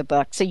chapter in the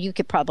book, so you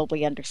could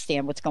probably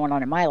understand what's going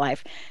on in my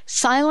life.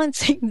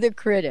 Silencing the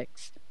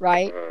critics,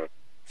 right?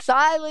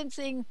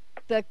 Silencing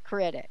the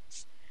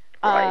critics.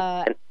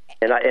 Right.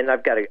 And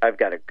I've got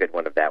a good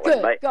one of that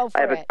one. Go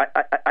for it.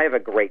 I have a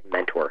great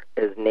mentor.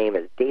 His name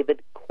is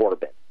David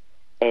Corbin,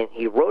 and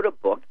he wrote a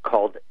book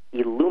called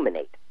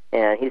Illuminate.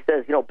 And he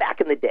says, back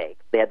in the day,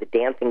 they had the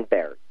Dancing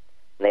Bears,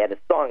 and they had a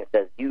song that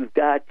says, "You've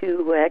got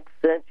to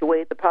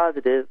accentuate the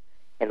positive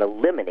and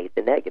eliminate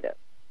the negative."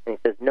 And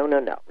he says, no.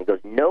 He goes,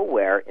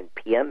 nowhere in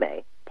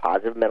PMA,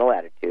 positive mental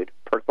attitude,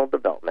 personal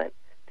development,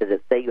 does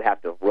it say you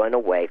have to run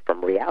away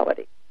from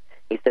reality.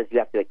 He says you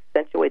have to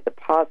accentuate the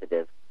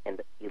positive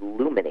and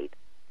illuminate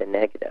the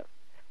negative.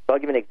 So I'll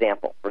give you an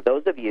example. For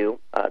those of you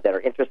that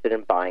are interested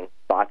in buying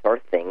Thoughts Are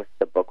Things,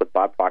 the book with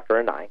Bob Proctor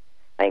and I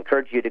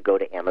encourage you to go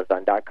to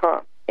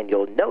Amazon.com. And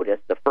you'll notice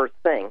the first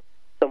thing,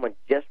 someone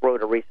just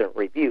wrote a recent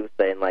review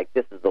saying,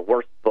 this is the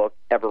worst book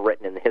ever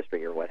written in the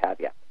history or what have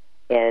you.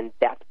 And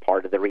that's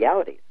part of the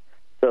reality.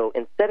 So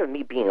instead of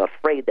me being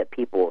afraid that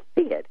people will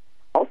see it,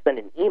 I'll send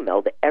an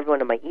email to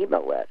everyone on my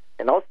email list.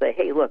 And I'll say,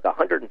 hey, look,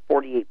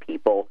 148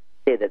 people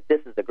say that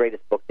this is the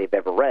greatest book they've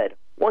ever read.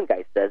 One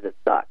guy says it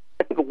sucks.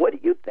 I go, what do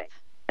you think?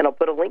 And I'll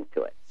put a link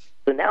to it.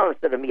 So now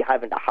instead of me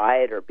having to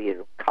hide or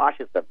being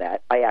cautious of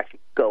that, I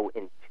actually go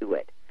into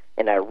it.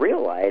 And I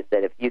realize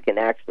that if you can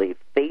actually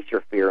face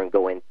your fear and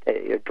go in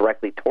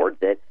directly towards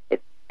it,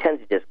 it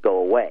tends to just go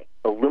away.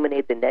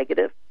 Illuminate the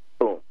negative,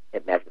 boom,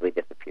 it magically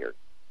disappears.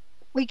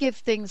 We give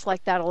things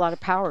like that a lot of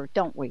power,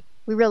 don't we?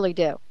 We really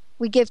do.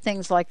 We give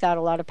things like that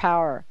a lot of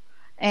power.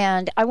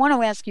 And I want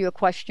to ask you a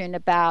question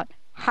about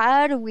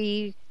how do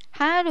we,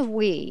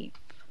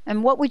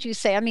 and what would you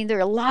say? I mean, there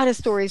are a lot of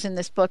stories in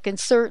this book, and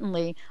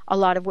certainly a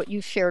lot of what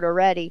you've shared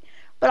already.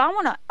 But I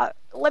want to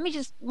let me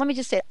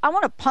just say, I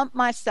want to pump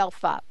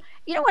myself up.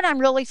 You know what I'm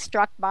really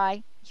struck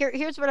by?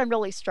 Here's what I'm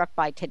really struck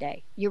by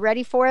today. You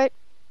ready for it?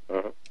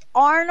 Mm-hmm.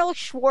 Arnold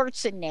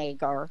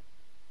Schwarzenegger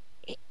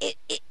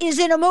is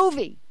in a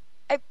movie.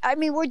 I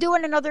mean, we're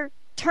doing another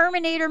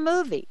Terminator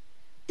movie.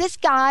 This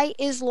guy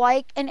is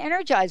like an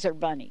Energizer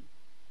bunny.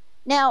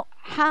 Now,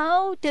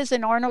 how does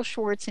an Arnold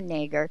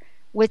Schwarzenegger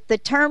with the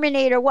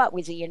Terminator, what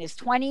was he in his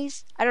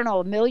 20s? I don't know,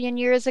 a million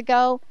years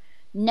ago.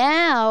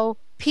 Now,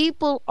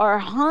 people are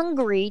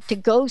hungry to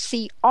go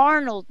see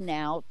Arnold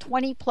now,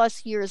 20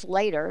 plus years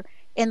later,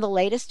 in the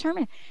latest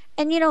Terminator.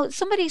 And,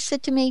 somebody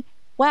said to me,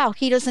 wow,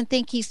 he doesn't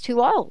think he's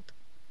too old.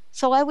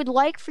 So I would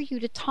like for you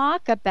to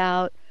talk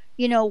about,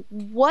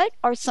 what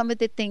are some of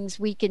the things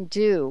we can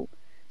do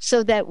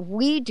so that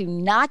we do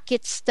not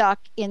get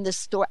stuck in the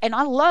story. And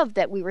I love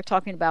that we were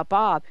talking about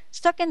Bob,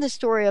 stuck in the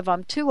story of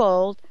I'm too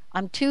old,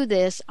 I'm to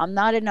this, I'm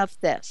not enough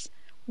this.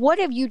 What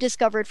have you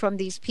discovered from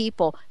these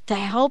people to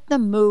help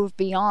them move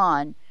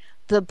beyond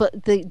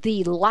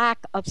the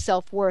lack of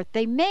self-worth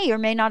they may or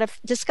may not have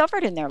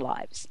discovered in their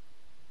lives?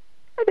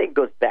 I think it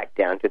goes back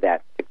down to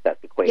that success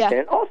equation. Yeah.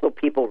 And also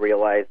people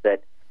realize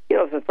that,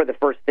 for the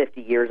first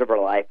 50 years of our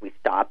life, we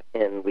stop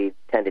and we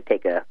tend to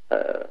take a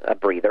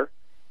breather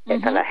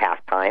at kind of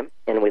halftime,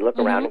 and we look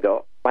around and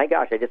go, my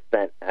gosh, I just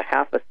spent a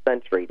half a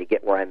century to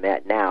get where I'm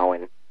at now,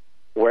 and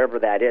wherever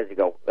that is, you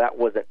go, that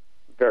wasn't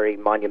very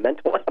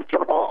monumental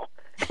after all.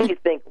 And you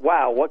think,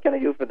 wow, what can I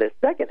do for the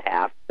second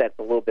half that's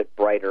a little bit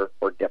brighter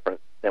or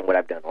different than what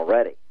I've done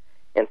already?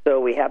 And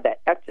so we have that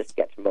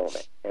Etch-a-Sketch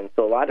moment. And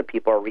so a lot of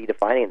people are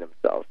redefining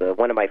themselves.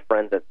 One of my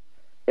friends that's,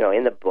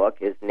 in the book,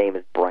 his name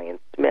is Brian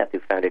Smith, who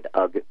founded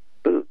UGG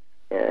Boots.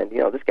 And,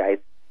 this guy's,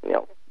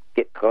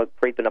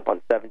 creeping up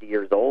on 70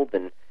 years old,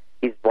 and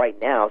he's right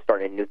now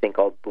starting a new thing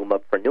called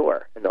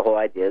Boomapreneur. And the whole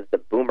idea is the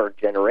boomer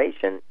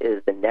generation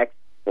is the next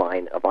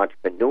line of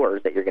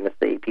entrepreneurs that you're going to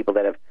see, people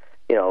that have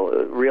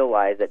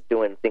realize that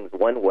doing things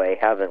one way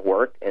haven't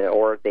worked,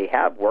 or they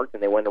have worked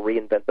and they want to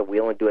reinvent the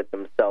wheel and do it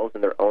themselves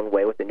in their own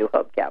way with a new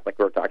hubcap, like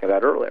we were talking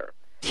about earlier.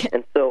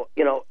 And so,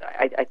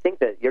 I think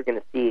that you're going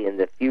to see in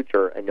the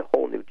future a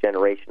whole new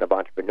generation of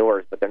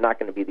entrepreneurs, but they're not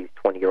going to be these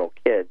 20-year-old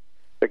kids.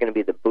 They're going to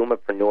be the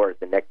boomapreneurs,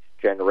 the next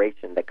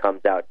generation that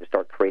comes out to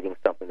start creating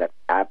something that's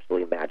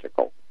absolutely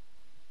magical.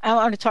 I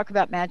want to talk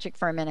about magic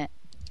for a minute.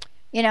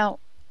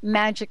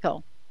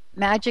 Magical,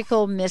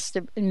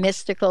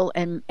 mystical,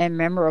 and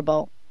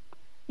memorable.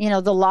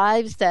 The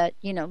lives that,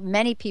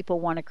 many people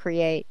want to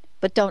create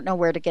but don't know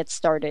where to get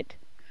started.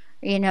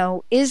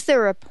 Is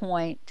there a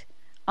point,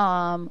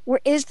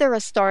 or is there a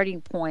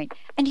starting point?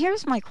 And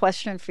here's my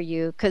question for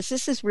you, because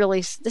this is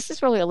really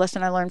a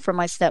lesson I learned from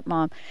my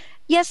stepmom.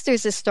 Yes,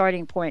 there's a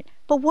starting point,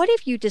 but what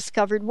have you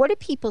discovered? What do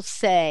people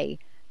say,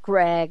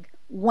 Greg,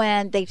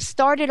 when they've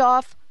started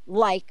off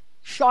like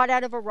shot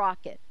out of a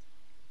rocket,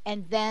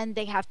 and then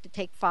they have to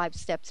take 5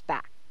 steps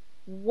back?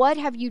 What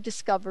have you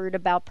discovered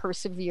about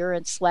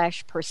perseverance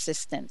 /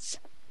 persistence?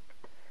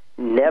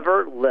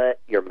 Never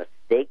let your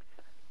mistakes,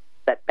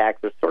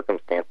 setbacks, or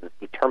circumstances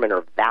determine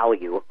your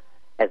value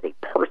as a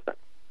person.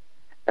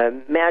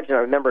 Imagine, I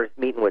remember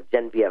meeting with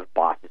Genevieve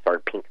Boss, who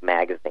started Pink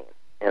Magazine,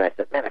 and I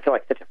said, man, I feel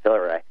like such a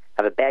failure. I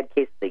have a bad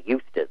case of the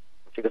Eustis.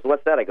 She goes,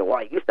 what's that? I go, well,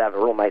 I used to have a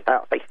real nice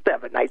house. I used to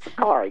have a nice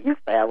car. I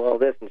used to have all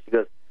this. And she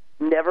goes,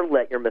 never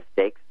let your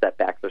mistakes,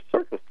 setbacks, or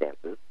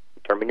circumstances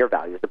determine your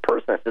value as a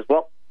person. I says,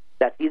 well,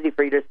 that's easy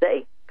for you to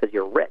say because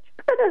you're rich.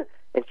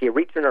 And she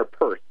reached in her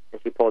purse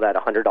and she pulled out a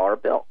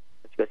 $100 bill.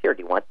 And she goes, here,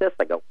 do you want this?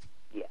 I go,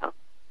 yeah.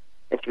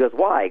 And she goes,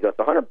 why? I go, it's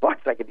 $100.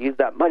 I could use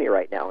that money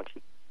right now. And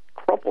she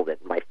crumpled it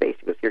in my face.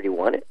 She goes, here, do you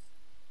want it?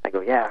 I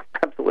go, yeah,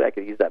 absolutely. I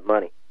could use that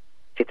money.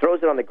 She throws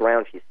it on the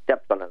ground. She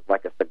steps on it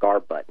like a cigar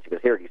butt. And she goes,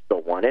 here, do you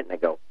still want it? And I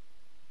go,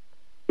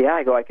 yeah.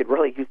 I go, I could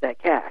really use that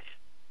cash.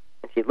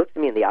 And she looks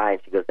at me in the eye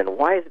and she goes, then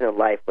why is it in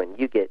life when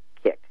you get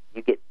kicked,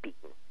 you get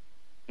beaten,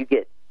 you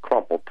get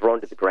crumpled,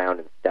 thrown to the ground,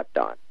 and stepped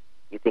on,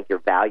 you think your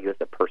value as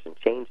a person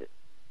changes?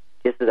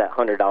 Just as that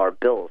 $100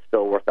 bill is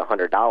still worth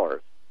 $100,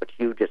 what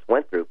you just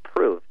went through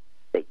proved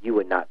that you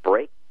would not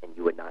break and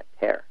you would not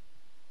tear.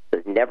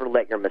 So never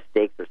let your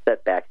mistakes or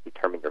setbacks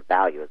determine your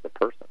value as a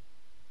person.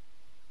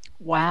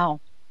 Wow.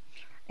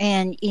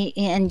 And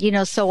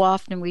so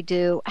often we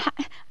do. I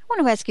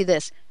want to ask you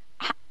this.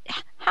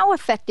 How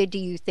affected do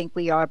you think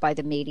we are by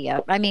the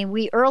media? I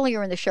mean,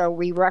 earlier in the show,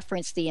 we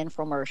referenced the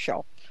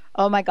infomercial.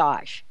 Oh my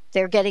gosh,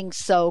 they're getting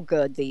so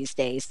good these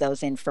days,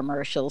 those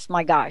infomercials.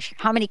 My gosh,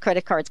 how many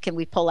credit cards can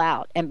we pull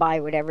out and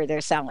buy whatever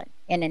they're selling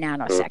in a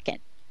nanosecond?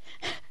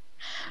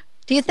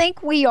 Do you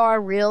think we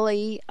are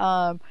really,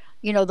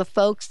 the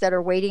folks that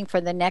are waiting for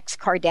the next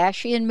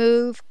Kardashian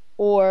move,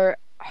 or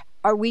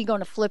are we going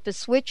to flip a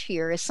switch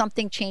here? Is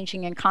something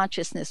changing in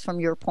consciousness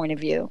from your point of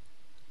view?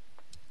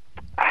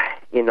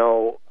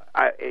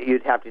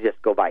 You'd have to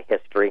just go by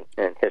history,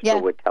 and history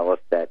would tell us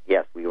that,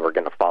 yes, we were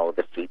going to follow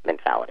the sheep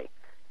mentality,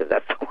 because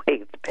that's the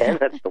way it's been.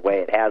 That's the way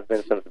it has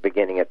been since the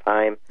beginning of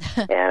time.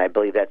 And I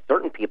believe that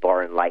certain people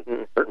are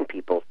enlightened. Certain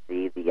people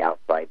see the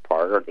outside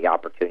part or the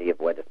opportunity of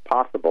what is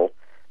possible.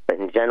 But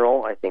in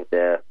general, I think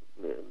the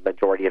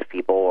majority of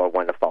people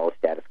want to follow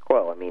status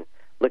quo. I mean,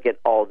 look at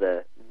all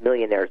the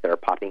millionaires that are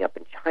popping up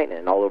in China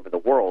and all over the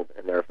world,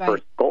 and their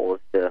first goal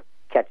is to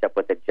catch up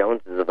with the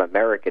Joneses of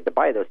America to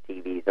buy those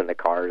TVs and the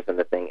cars and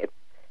the thing.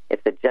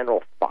 It's a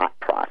general thought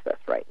process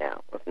right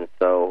now. And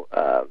so,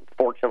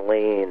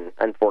 fortunately and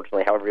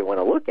unfortunately, however you want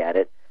to look at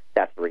it,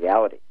 that's the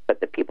reality. But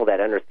the people that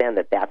understand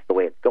that that's the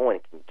way it's going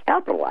and can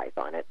capitalize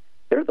on it,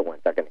 they're the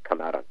ones that are going to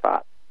come out on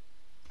top.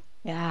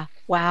 Yeah.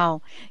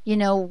 Wow.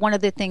 One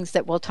of the things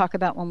that we'll talk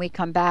about when we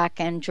come back,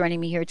 and joining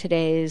me here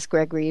today is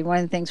Greg Reid. One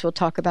of the things we'll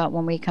talk about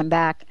when we come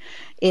back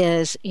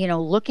is,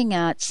 looking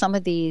at some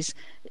of these,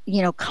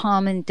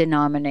 common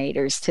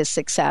denominators to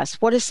success.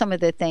 What are some of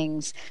the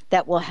things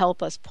that will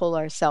help us pull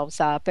ourselves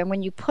up? And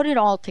when you put it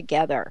all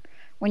together,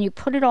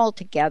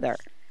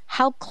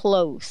 how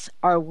close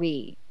are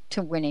we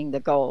to winning the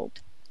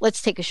gold?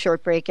 Let's take a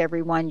short break,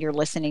 everyone. You're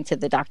listening to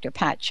the Dr.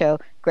 Pat Show.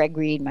 Greg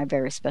Reid, my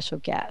very special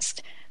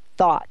guest.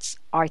 Thoughts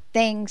are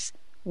things.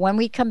 When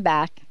we come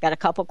back, got a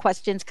couple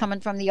questions coming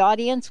from the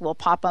audience. We'll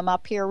pop them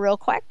up here real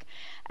quick,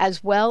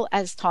 as well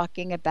as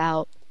talking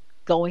about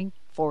going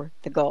for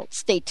the gold.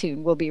 Stay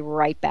tuned. We'll be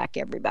right back,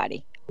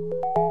 everybody.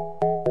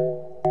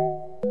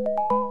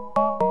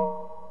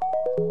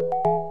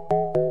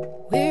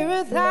 We're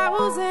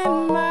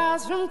 1,000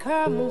 miles from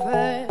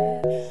comfort.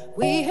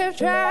 We have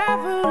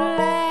traveled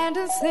land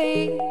and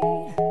sea.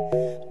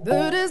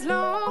 But as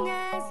long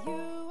as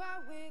you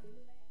are with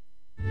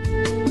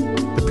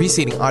The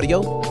preceding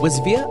audio was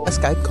via a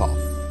Skype call.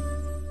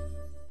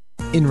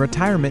 In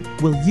retirement,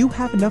 will you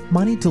have enough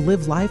money to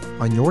live life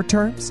on your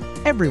terms?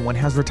 Everyone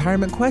has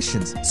retirement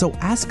questions, so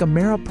ask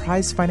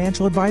Ameriprise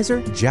financial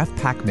advisor Jeff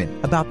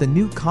Packman about the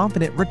new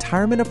Confident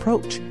Retirement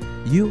Approach.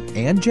 You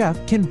and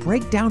Jeff can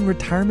break down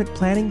retirement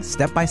planning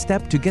step by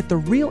step to get the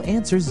real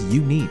answers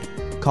you need.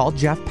 Call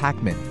Jeff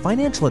Packman,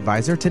 financial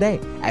advisor, today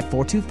at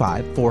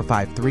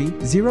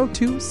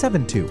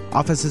 425-453-0272.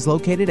 Office is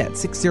located at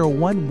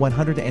 601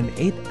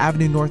 108th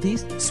Avenue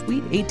Northeast,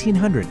 Suite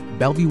 1800,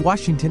 Bellevue,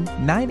 Washington,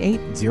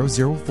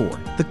 98004.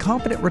 The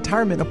Confident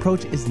Retirement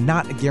Approach is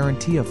not a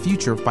guarantee of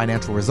future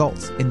financial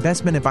results.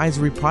 Investment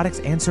advisory products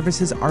and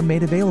services are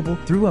made available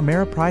through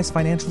Ameriprise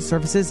Financial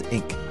Services,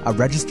 Inc., a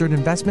registered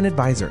investment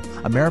advisor.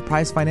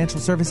 Ameriprise Financial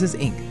Services,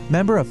 Inc.,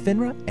 member of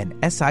FINRA and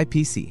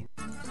SIPC.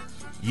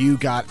 You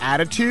got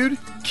attitude?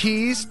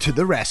 Keys to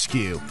the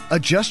rescue.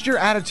 Adjust your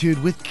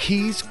attitude with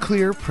Keys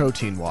Clear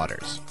Protein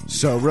Waters.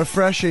 So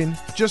refreshing.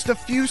 Just a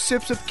few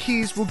sips of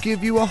Keys will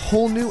give you a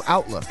whole new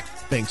outlook,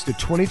 thanks to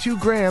 22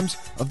 grams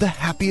of the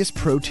happiest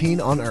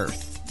protein on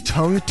earth.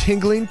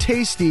 Tongue-tingling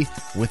tasty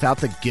without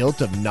the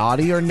guilt of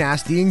naughty or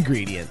nasty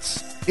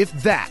ingredients. If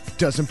that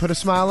doesn't put a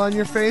smile on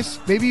your face,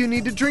 maybe you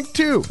need to drink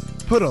too.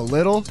 Put a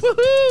little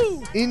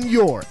woohoo in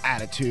your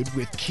attitude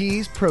with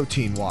Keys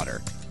Protein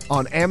Water.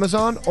 On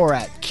Amazon or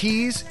at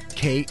Keys,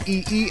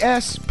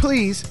 Kees,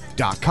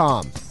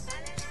 please.com.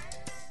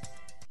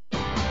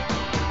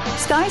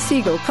 Sky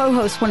Siegel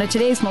co-hosts one of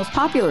today's most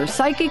popular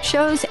psychic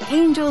shows,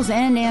 Angels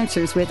and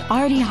Answers, with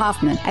Artie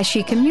Hoffman, as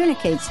she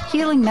communicates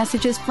healing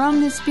messages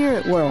from the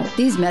spirit world.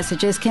 These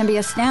messages can be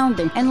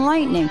astounding,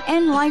 enlightening,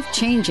 and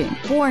life-changing.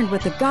 Born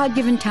with the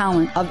God-given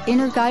talent of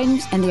inner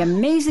guidance and the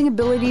amazing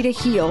ability to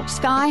heal,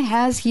 Sky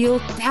has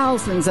healed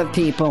thousands of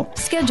people.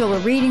 Schedule a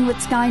reading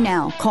with Sky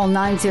now. Call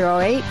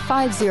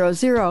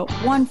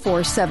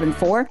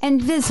 908-500-1474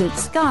 and visit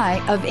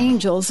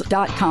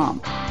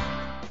skyofangels.com.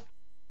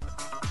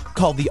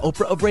 Called the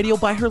Oprah of radio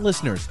by her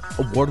listeners,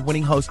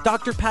 award-winning host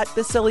Dr. Pat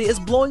Bestselling is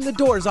blowing the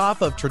doors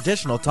off of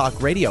traditional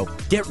talk radio.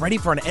 Get ready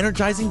for an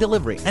energizing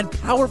delivery and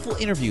powerful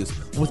interviews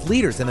with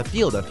leaders in the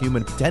field of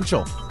human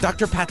potential.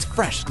 Dr. Pat's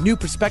fresh, new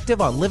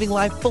perspective on living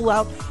life full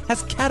out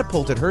has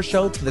catapulted her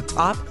show to the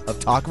top of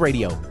talk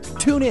radio.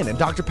 Tune in and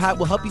Dr. Pat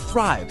will help you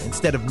thrive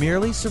instead of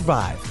merely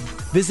survive.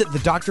 Visit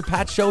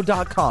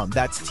thedrpatshow.com.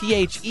 That's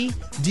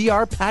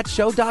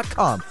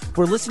THEDRPatshow.com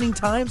for listening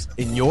times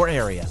in your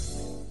area.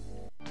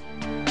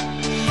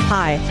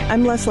 Hi,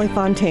 I'm Leslie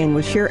Fontaine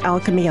with Sheer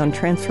Alchemy on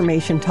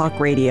Transformation Talk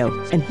Radio,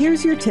 and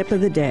here's your tip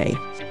of the day.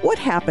 What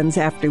happens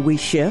after we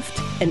shift?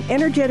 An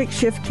energetic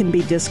shift can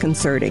be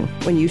disconcerting.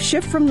 When you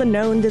shift from the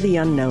known to the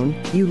unknown,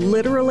 you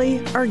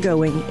literally are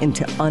going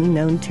into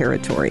unknown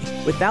territory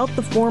without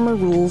the former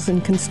rules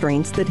and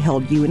constraints that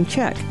held you in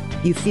check.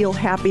 You feel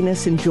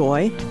happiness and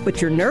joy,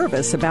 but you're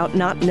nervous about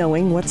not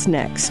knowing what's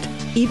next.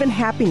 Even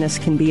happiness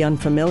can be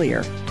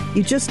unfamiliar.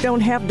 You just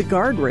don't have the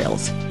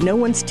guardrails. No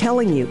one's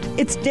telling you,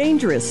 it's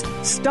dangerous,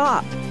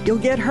 stop, you'll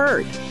get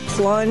hurt.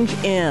 Plunge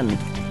in,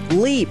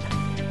 leap,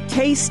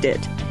 taste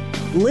it.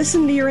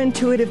 Listen to your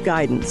intuitive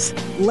guidance.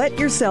 Let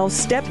yourself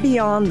step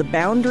beyond the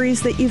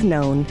boundaries that you've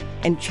known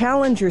and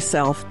challenge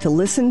yourself to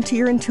listen to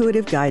your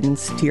intuitive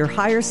guidance, to your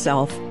higher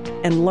self,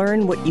 and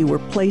learn what you were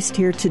placed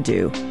here to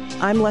do.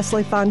 I'm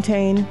Leslie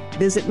Fontaine.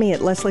 Visit me at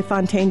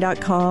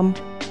lesliefontaine.com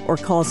or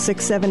call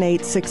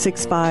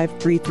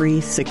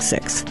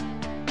 678-665-3366.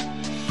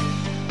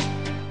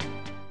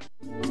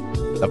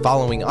 The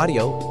following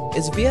audio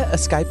is via a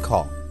Skype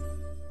call.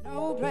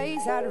 No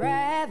place I'd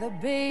rather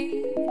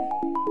be.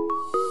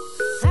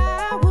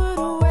 I would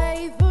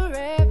away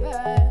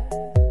forever,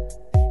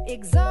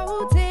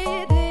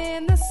 exalted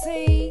in the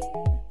sea.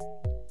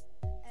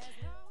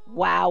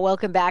 Wow,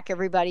 welcome back,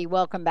 everybody.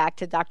 Welcome back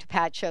to Dr.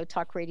 Pat Show,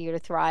 Talk Radio to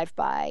Thrive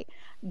By.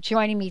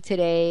 Joining me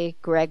today,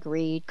 Greg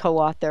Reid,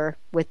 co-author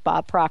with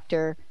Bob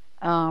Proctor,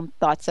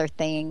 Thoughts Are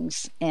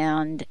Things.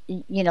 And,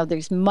 you know,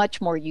 there's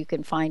much more you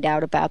can find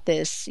out about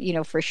this, you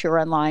know, for sure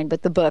online.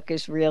 But the book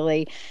is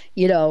really,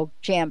 you know,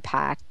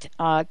 jam-packed.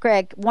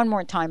 Greg, one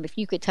more time, if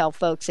you could tell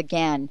folks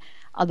again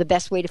the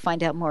best way to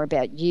find out more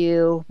about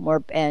you,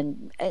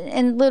 and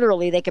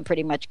literally they can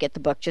pretty much get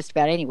the book just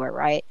about anywhere,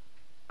 right?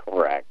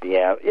 Correct,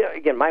 yeah.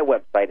 Again, my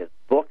website is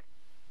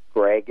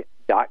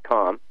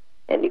bookgreg.com.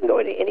 And you can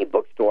go to any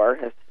bookstore,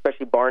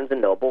 especially Barnes &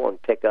 Noble, and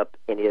pick up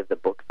any of the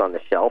books on the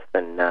shelf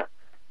and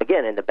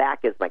again, in the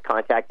back is my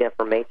contact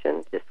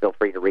information. Just feel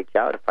free to reach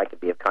out if I could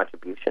be of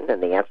contribution,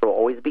 and the answer will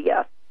always be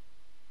yes.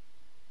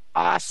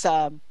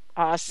 Awesome.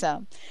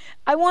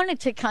 I wanted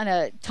to kind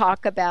of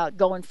talk about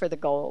going for the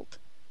gold,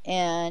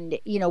 and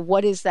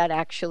what does that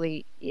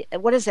actually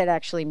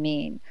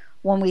mean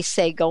when we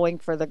say going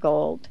for the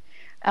gold?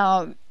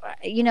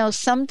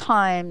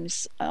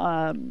 Sometimes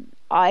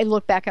I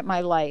look back at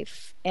my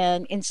life,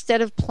 and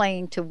instead of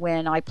playing to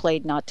win, I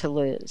played not to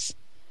lose.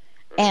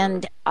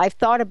 And I've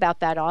thought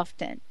about that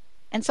often.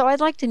 And so I'd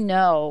like to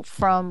know,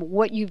 from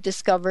what you've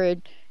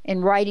discovered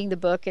in writing the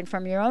book and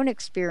from your own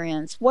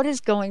experience, what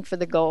does going for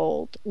the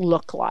gold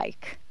look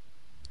like?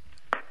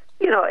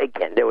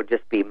 Again, there would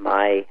just be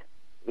my,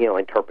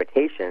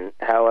 interpretation.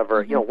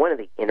 However, one of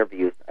the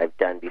interviews I've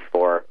done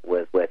before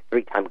was with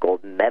 3-time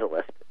gold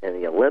medalist in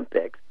the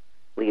Olympics,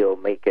 Leo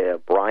Maka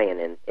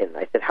Bryan, and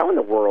I said, how in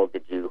the world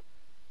did you,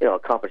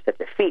 accomplish such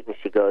a feat? And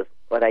she goes,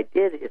 what I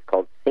did is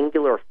called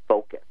singular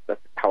focus. That's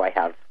how I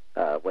have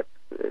what's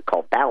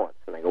called balance.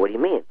 And I go, what do you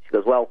mean? She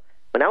goes, well,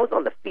 when I was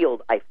on the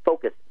field, I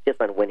focused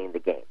just on winning the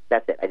game.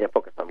 That's it. I didn't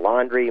focus on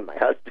laundry, my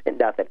husband,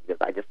 nothing,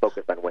 because I just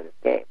focused on winning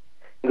the game.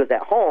 He goes,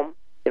 at home,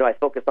 I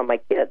focused on my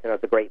kids, and I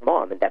was a great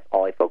mom, and that's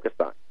all I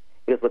focused on.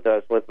 He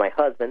goes, with my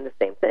husband, the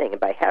same thing. And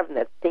by having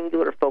that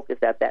singular focus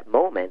at that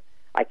moment,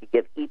 I could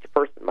give each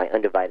person my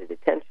undivided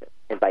attention.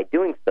 And by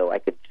doing so, I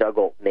could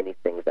juggle many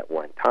things at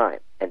one time.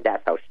 And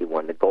that's how she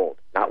won the gold.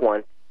 Not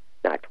once,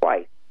 not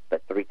twice,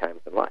 but 3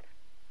 times in life.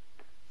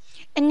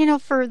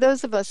 And, for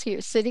those of us here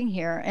sitting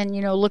here and,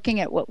 looking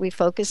at what we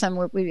focus on,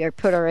 what we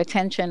put our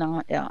attention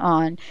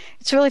on,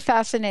 it's really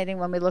fascinating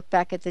when we look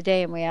back at the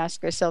day and we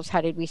ask ourselves,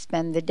 how did we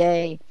spend the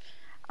day?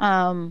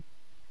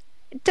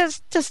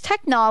 Does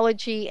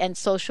technology and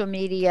social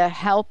media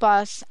help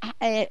us?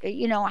 How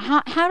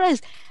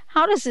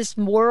does this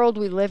world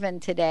we live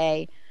in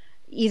today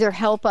either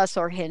help us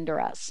or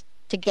hinder us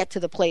to get to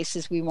the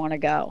places we want to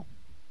go?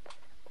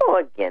 Well,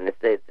 again,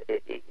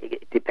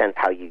 it depends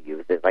how you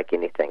use it, like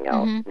anything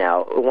else. Mm-hmm.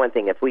 Now, one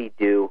thing, if we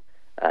do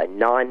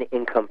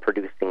non-income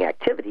producing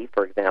activity,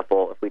 for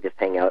example, if we just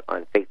hang out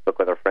on Facebook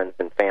with our friends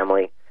and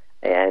family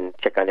and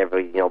check on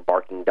every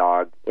barking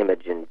dog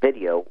image and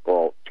video,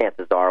 well,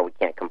 chances are we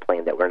can't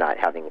complain that we're not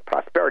having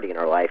prosperity in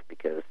our life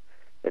because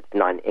it's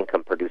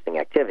non-income producing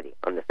activity.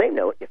 On the same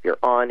note, if you're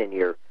on and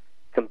you're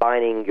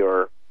combining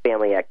your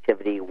family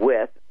activity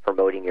with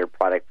promoting your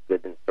products,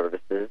 goods, and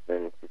services,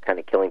 and kind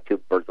of killing 2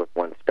 birds with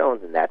 1 stone,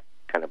 and that's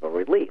kind of a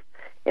relief.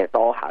 And it's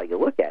all how you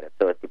look at it.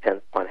 So it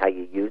depends upon how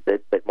you use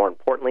it, but more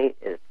importantly,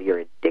 if you're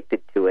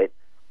addicted to it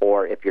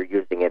or if you're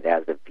using it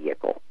as a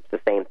vehicle. It's the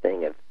same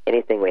thing as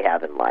anything we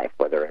have in life,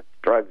 whether it's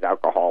drugs,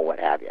 alcohol, what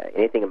have you.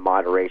 Anything in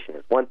moderation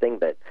is one thing,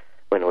 but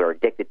when we're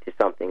addicted to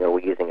something or we're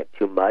using it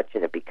too much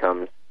and it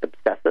becomes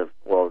obsessive,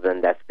 well,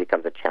 then that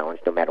becomes a challenge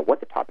no matter what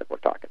the topic we're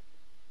talking.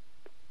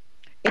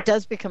 It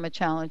does become a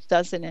challenge,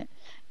 doesn't it?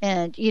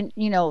 And,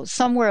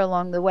 somewhere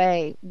along the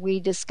way, we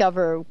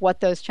discover what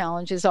those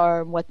challenges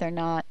are and what they're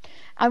not.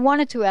 I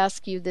wanted to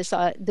ask you this,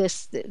 one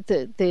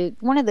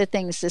of the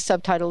things, the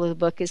subtitle of the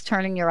book is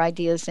Turning Your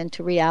Ideas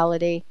into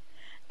Reality.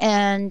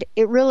 And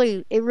it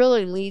really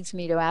leads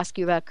me to ask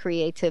you about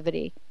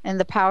creativity and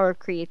the power of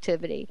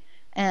creativity.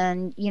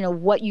 And,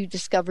 what you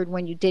discovered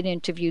when you did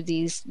interview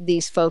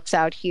these folks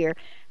out here.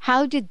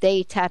 How did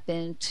they tap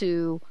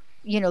into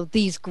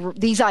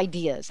these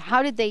ideas?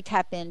 How did they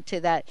tap into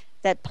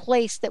that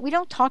place that we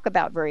don't talk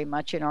about very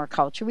much in our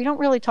culture? We don't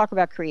really talk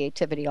about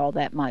creativity all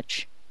that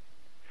much.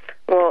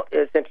 Well,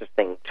 it's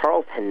interesting.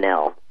 Charles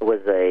Hennell was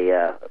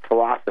a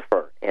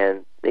philosopher,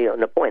 and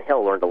Napoleon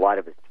Hill learned a lot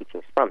of his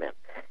teachings from him.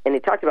 And he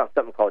talked about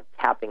something called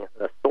tapping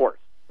the source.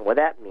 And what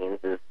that means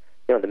is,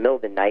 in the middle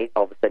of the night,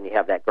 all of a sudden you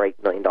have that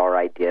great $1 million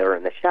idea, or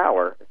in the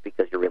shower, it's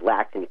because you're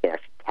relaxed and you can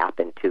actually tap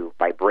into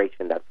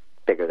vibration that's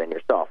bigger than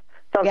yourself.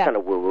 Sounds kind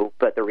of woo-woo,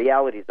 but the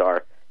realities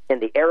are, in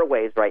the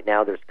airways right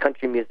now, there's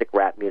country music,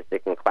 rap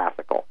music, and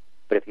classical.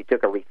 But if you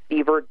took a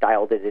receiver,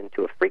 dialed it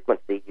into a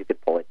frequency, you could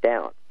pull it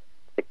down.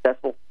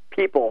 Successful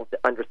people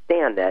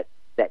understand that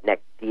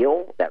next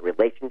deal, that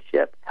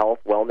relationship, health,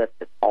 wellness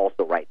is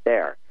also right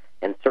there.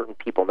 And certain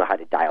people know how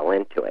to dial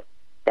into it.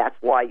 That's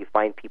why you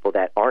find people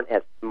that aren't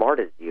as smart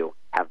as you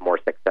have more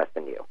success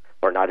than you,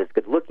 or not as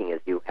good looking as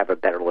you have a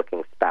better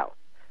looking spouse.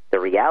 The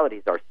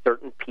realities are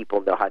certain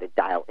people know how to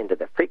dial into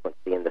the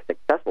frequency, and the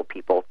successful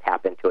people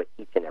tap into it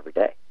each and every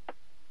day.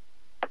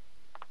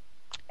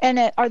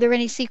 And are there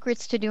any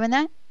secrets to doing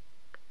that?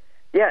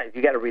 Yeah,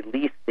 you got to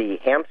release the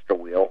hamster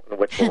wheel in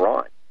which we're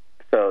on.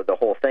 So the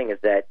whole thing is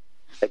that,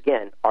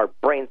 again, our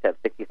brains have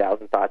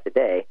 60,000 thoughts a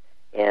day,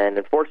 and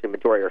unfortunately, the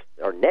majority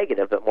are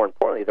negative, but more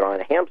importantly, they're on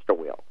a hamster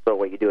wheel. So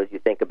what you do is you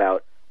think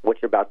about what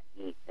you're about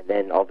to eat, and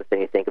then all of a sudden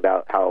you think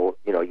about how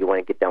you want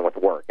to get done with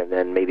work, and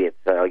then maybe it's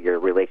your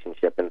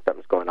relationship and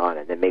something's going on,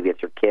 and then maybe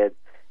it's your kids,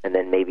 and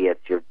then maybe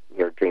it's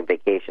your dream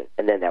vacation,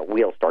 and then that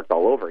wheel starts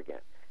all over again.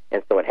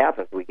 And so what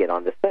happens, we get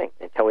on this thing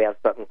until we have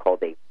something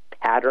called a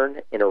pattern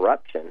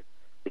interruption.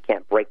 We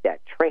can't break that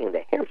train,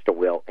 the hamster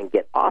wheel, and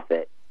get off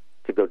it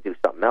to go do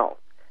something else.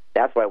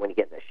 That's why when you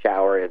get in the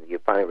shower and you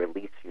finally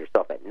release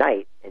yourself at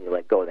night and you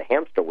let go of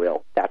hamster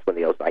wheel, that's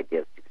when those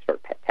ideas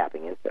start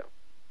tapping into.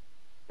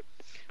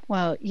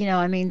 Well,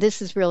 I mean,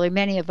 this is really,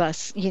 many of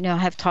us,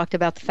 have talked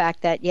about the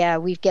fact that,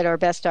 we get our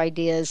best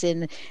ideas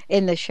in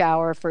the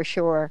shower for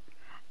sure.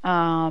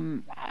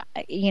 And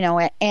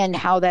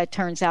how that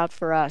turns out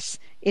for us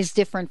is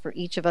different for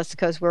each of us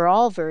because we're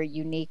all very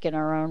unique in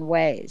our own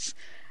ways.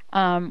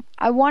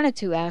 I wanted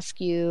to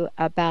ask you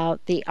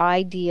about the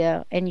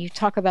idea, and you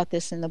talk about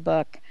this in the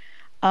book,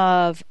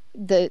 of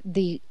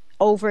the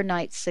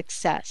overnight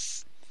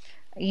success.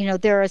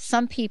 There are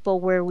some people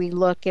where we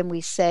look and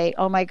we say,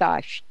 oh my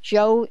gosh,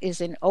 Joe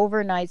is an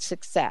overnight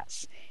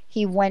success.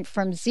 He went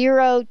from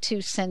zero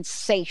to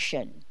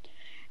sensation.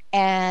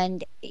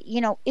 And,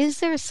 is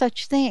there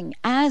such thing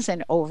as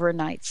an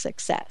overnight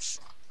success?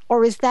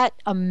 Or is that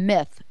a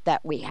myth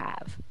that we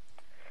have?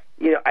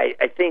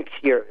 I think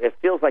it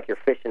feels like you're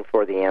fishing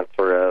for the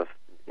answer of,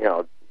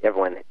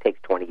 everyone, it takes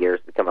 20 years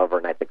to become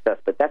overnight success,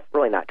 but that's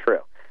really not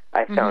true.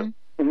 I've found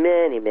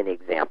many, many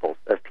examples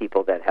of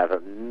people that have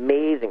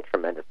amazing,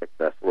 tremendous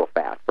success real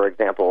fast. For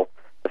example,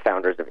 the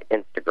founders of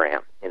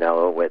Instagram,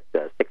 with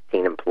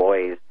 16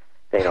 employees,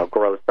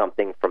 grow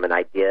something from an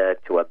idea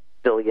to a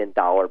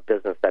billion-dollar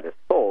business that is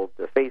sold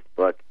to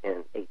Facebook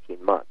in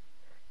 18 months.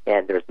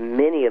 And there's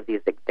many of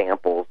these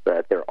examples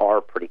that there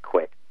are pretty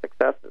quick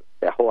successes.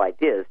 The whole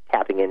idea is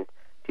tapping into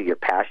your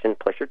passion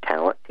plus your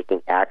talent,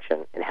 taking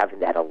action, and having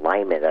that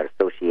alignment, that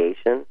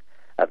association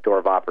of door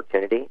of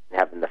opportunity, and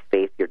having the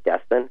faith you're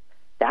destined.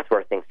 That's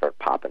where things start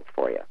popping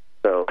for you.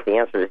 So the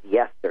answer is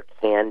yes, there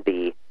can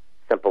be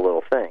simple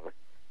little things.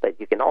 But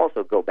you can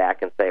also go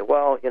back and say,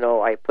 well,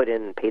 I put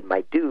in and paid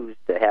my dues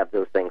to have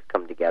those things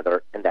come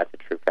together, and that's a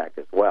true fact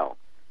as well.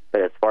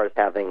 But as far as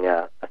having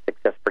a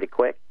success pretty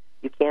quick,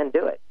 you can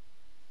do it.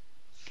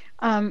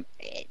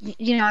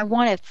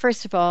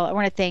 First of all, I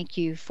want to thank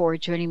you for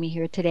joining me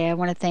here today. I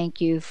want to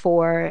thank you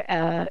for,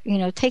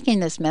 taking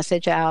this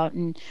message out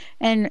and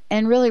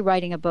really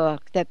writing a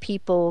book that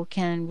people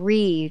can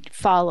read,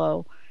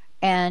 follow,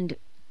 and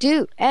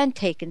do, and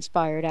take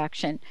inspired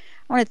action.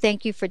 I want to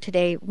thank you for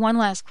today. One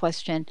last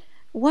question.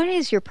 What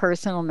is your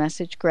personal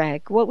message,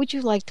 Greg? What would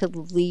you like to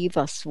leave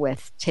us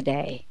with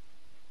today?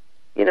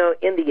 In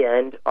the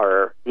end,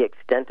 the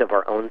extent of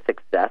our own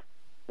success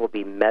will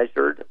be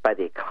measured by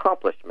the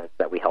accomplishments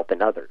that we help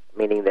in others,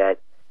 meaning that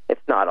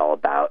it's not all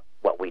about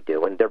what we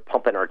do. And they're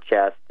pumping our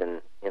chest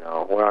and,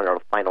 we're on our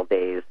final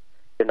days.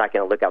 They're not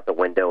going to look out the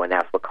window and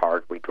ask what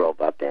cars we drove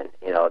up in.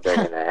 They're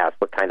going to ask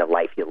what kind of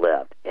life you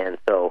lived. And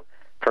so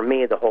for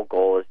me, the whole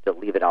goal is to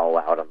leave it all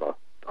out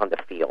on the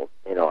field.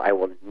 I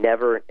will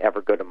never,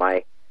 ever go to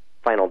my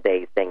final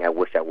day saying I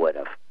wish I would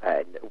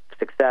have.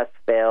 Success,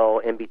 fail,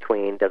 in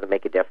between, doesn't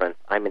make a difference.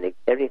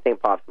 Everything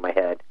pops in my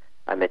head,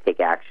 I'm going to take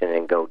action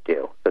and go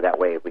do. So that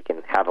way we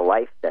can have a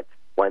life that's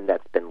one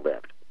that's been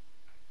lived.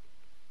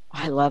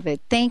 I love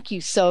it. Thank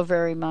you so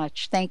very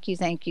much. Thank you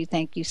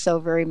so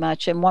very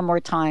much. And one more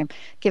time,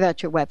 give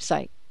out your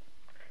website.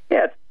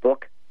 Yeah, it's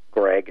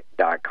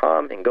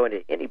bookgreg.com, and go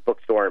into any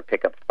bookstore and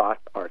pick up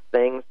Thoughts Are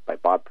Things by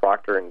Bob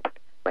Proctor and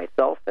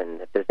myself. And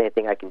if there's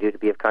anything I can do to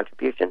be of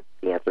contribution,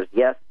 the answer is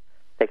yes.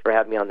 Thanks for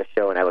having me on the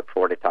show, and I look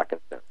forward to talking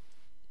soon.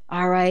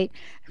 All right.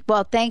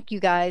 Well, thank you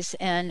guys.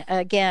 And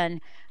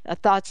again,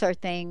 thoughts are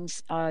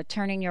things,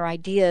 turning your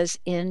ideas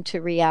into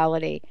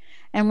reality.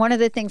 And one of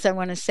the things I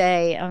want to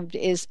say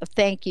is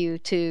thank you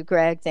to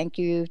Greg, thank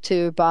you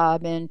to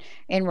Bob in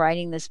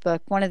writing this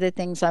book. One of the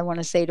things I want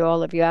to say to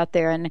all of you out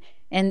there, and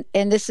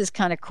this is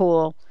kind of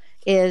cool,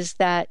 is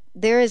that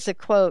there is a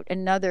quote,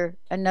 another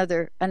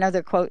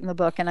quote in the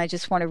book, and I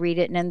just want to read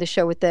it and end the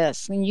show with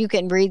this. I mean, you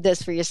can read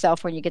this for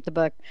yourself when you get the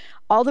book.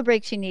 All the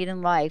breaks you need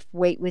in life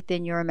wait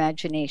within your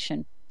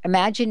imagination.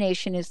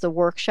 Imagination is the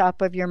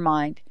workshop of your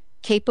mind,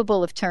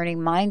 capable of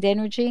turning mind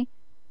energy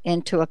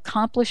into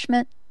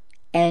accomplishment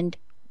and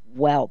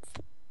wealth.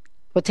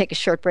 We'll take a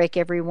short break,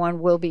 everyone.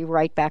 We'll be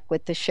right back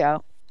with the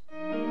show.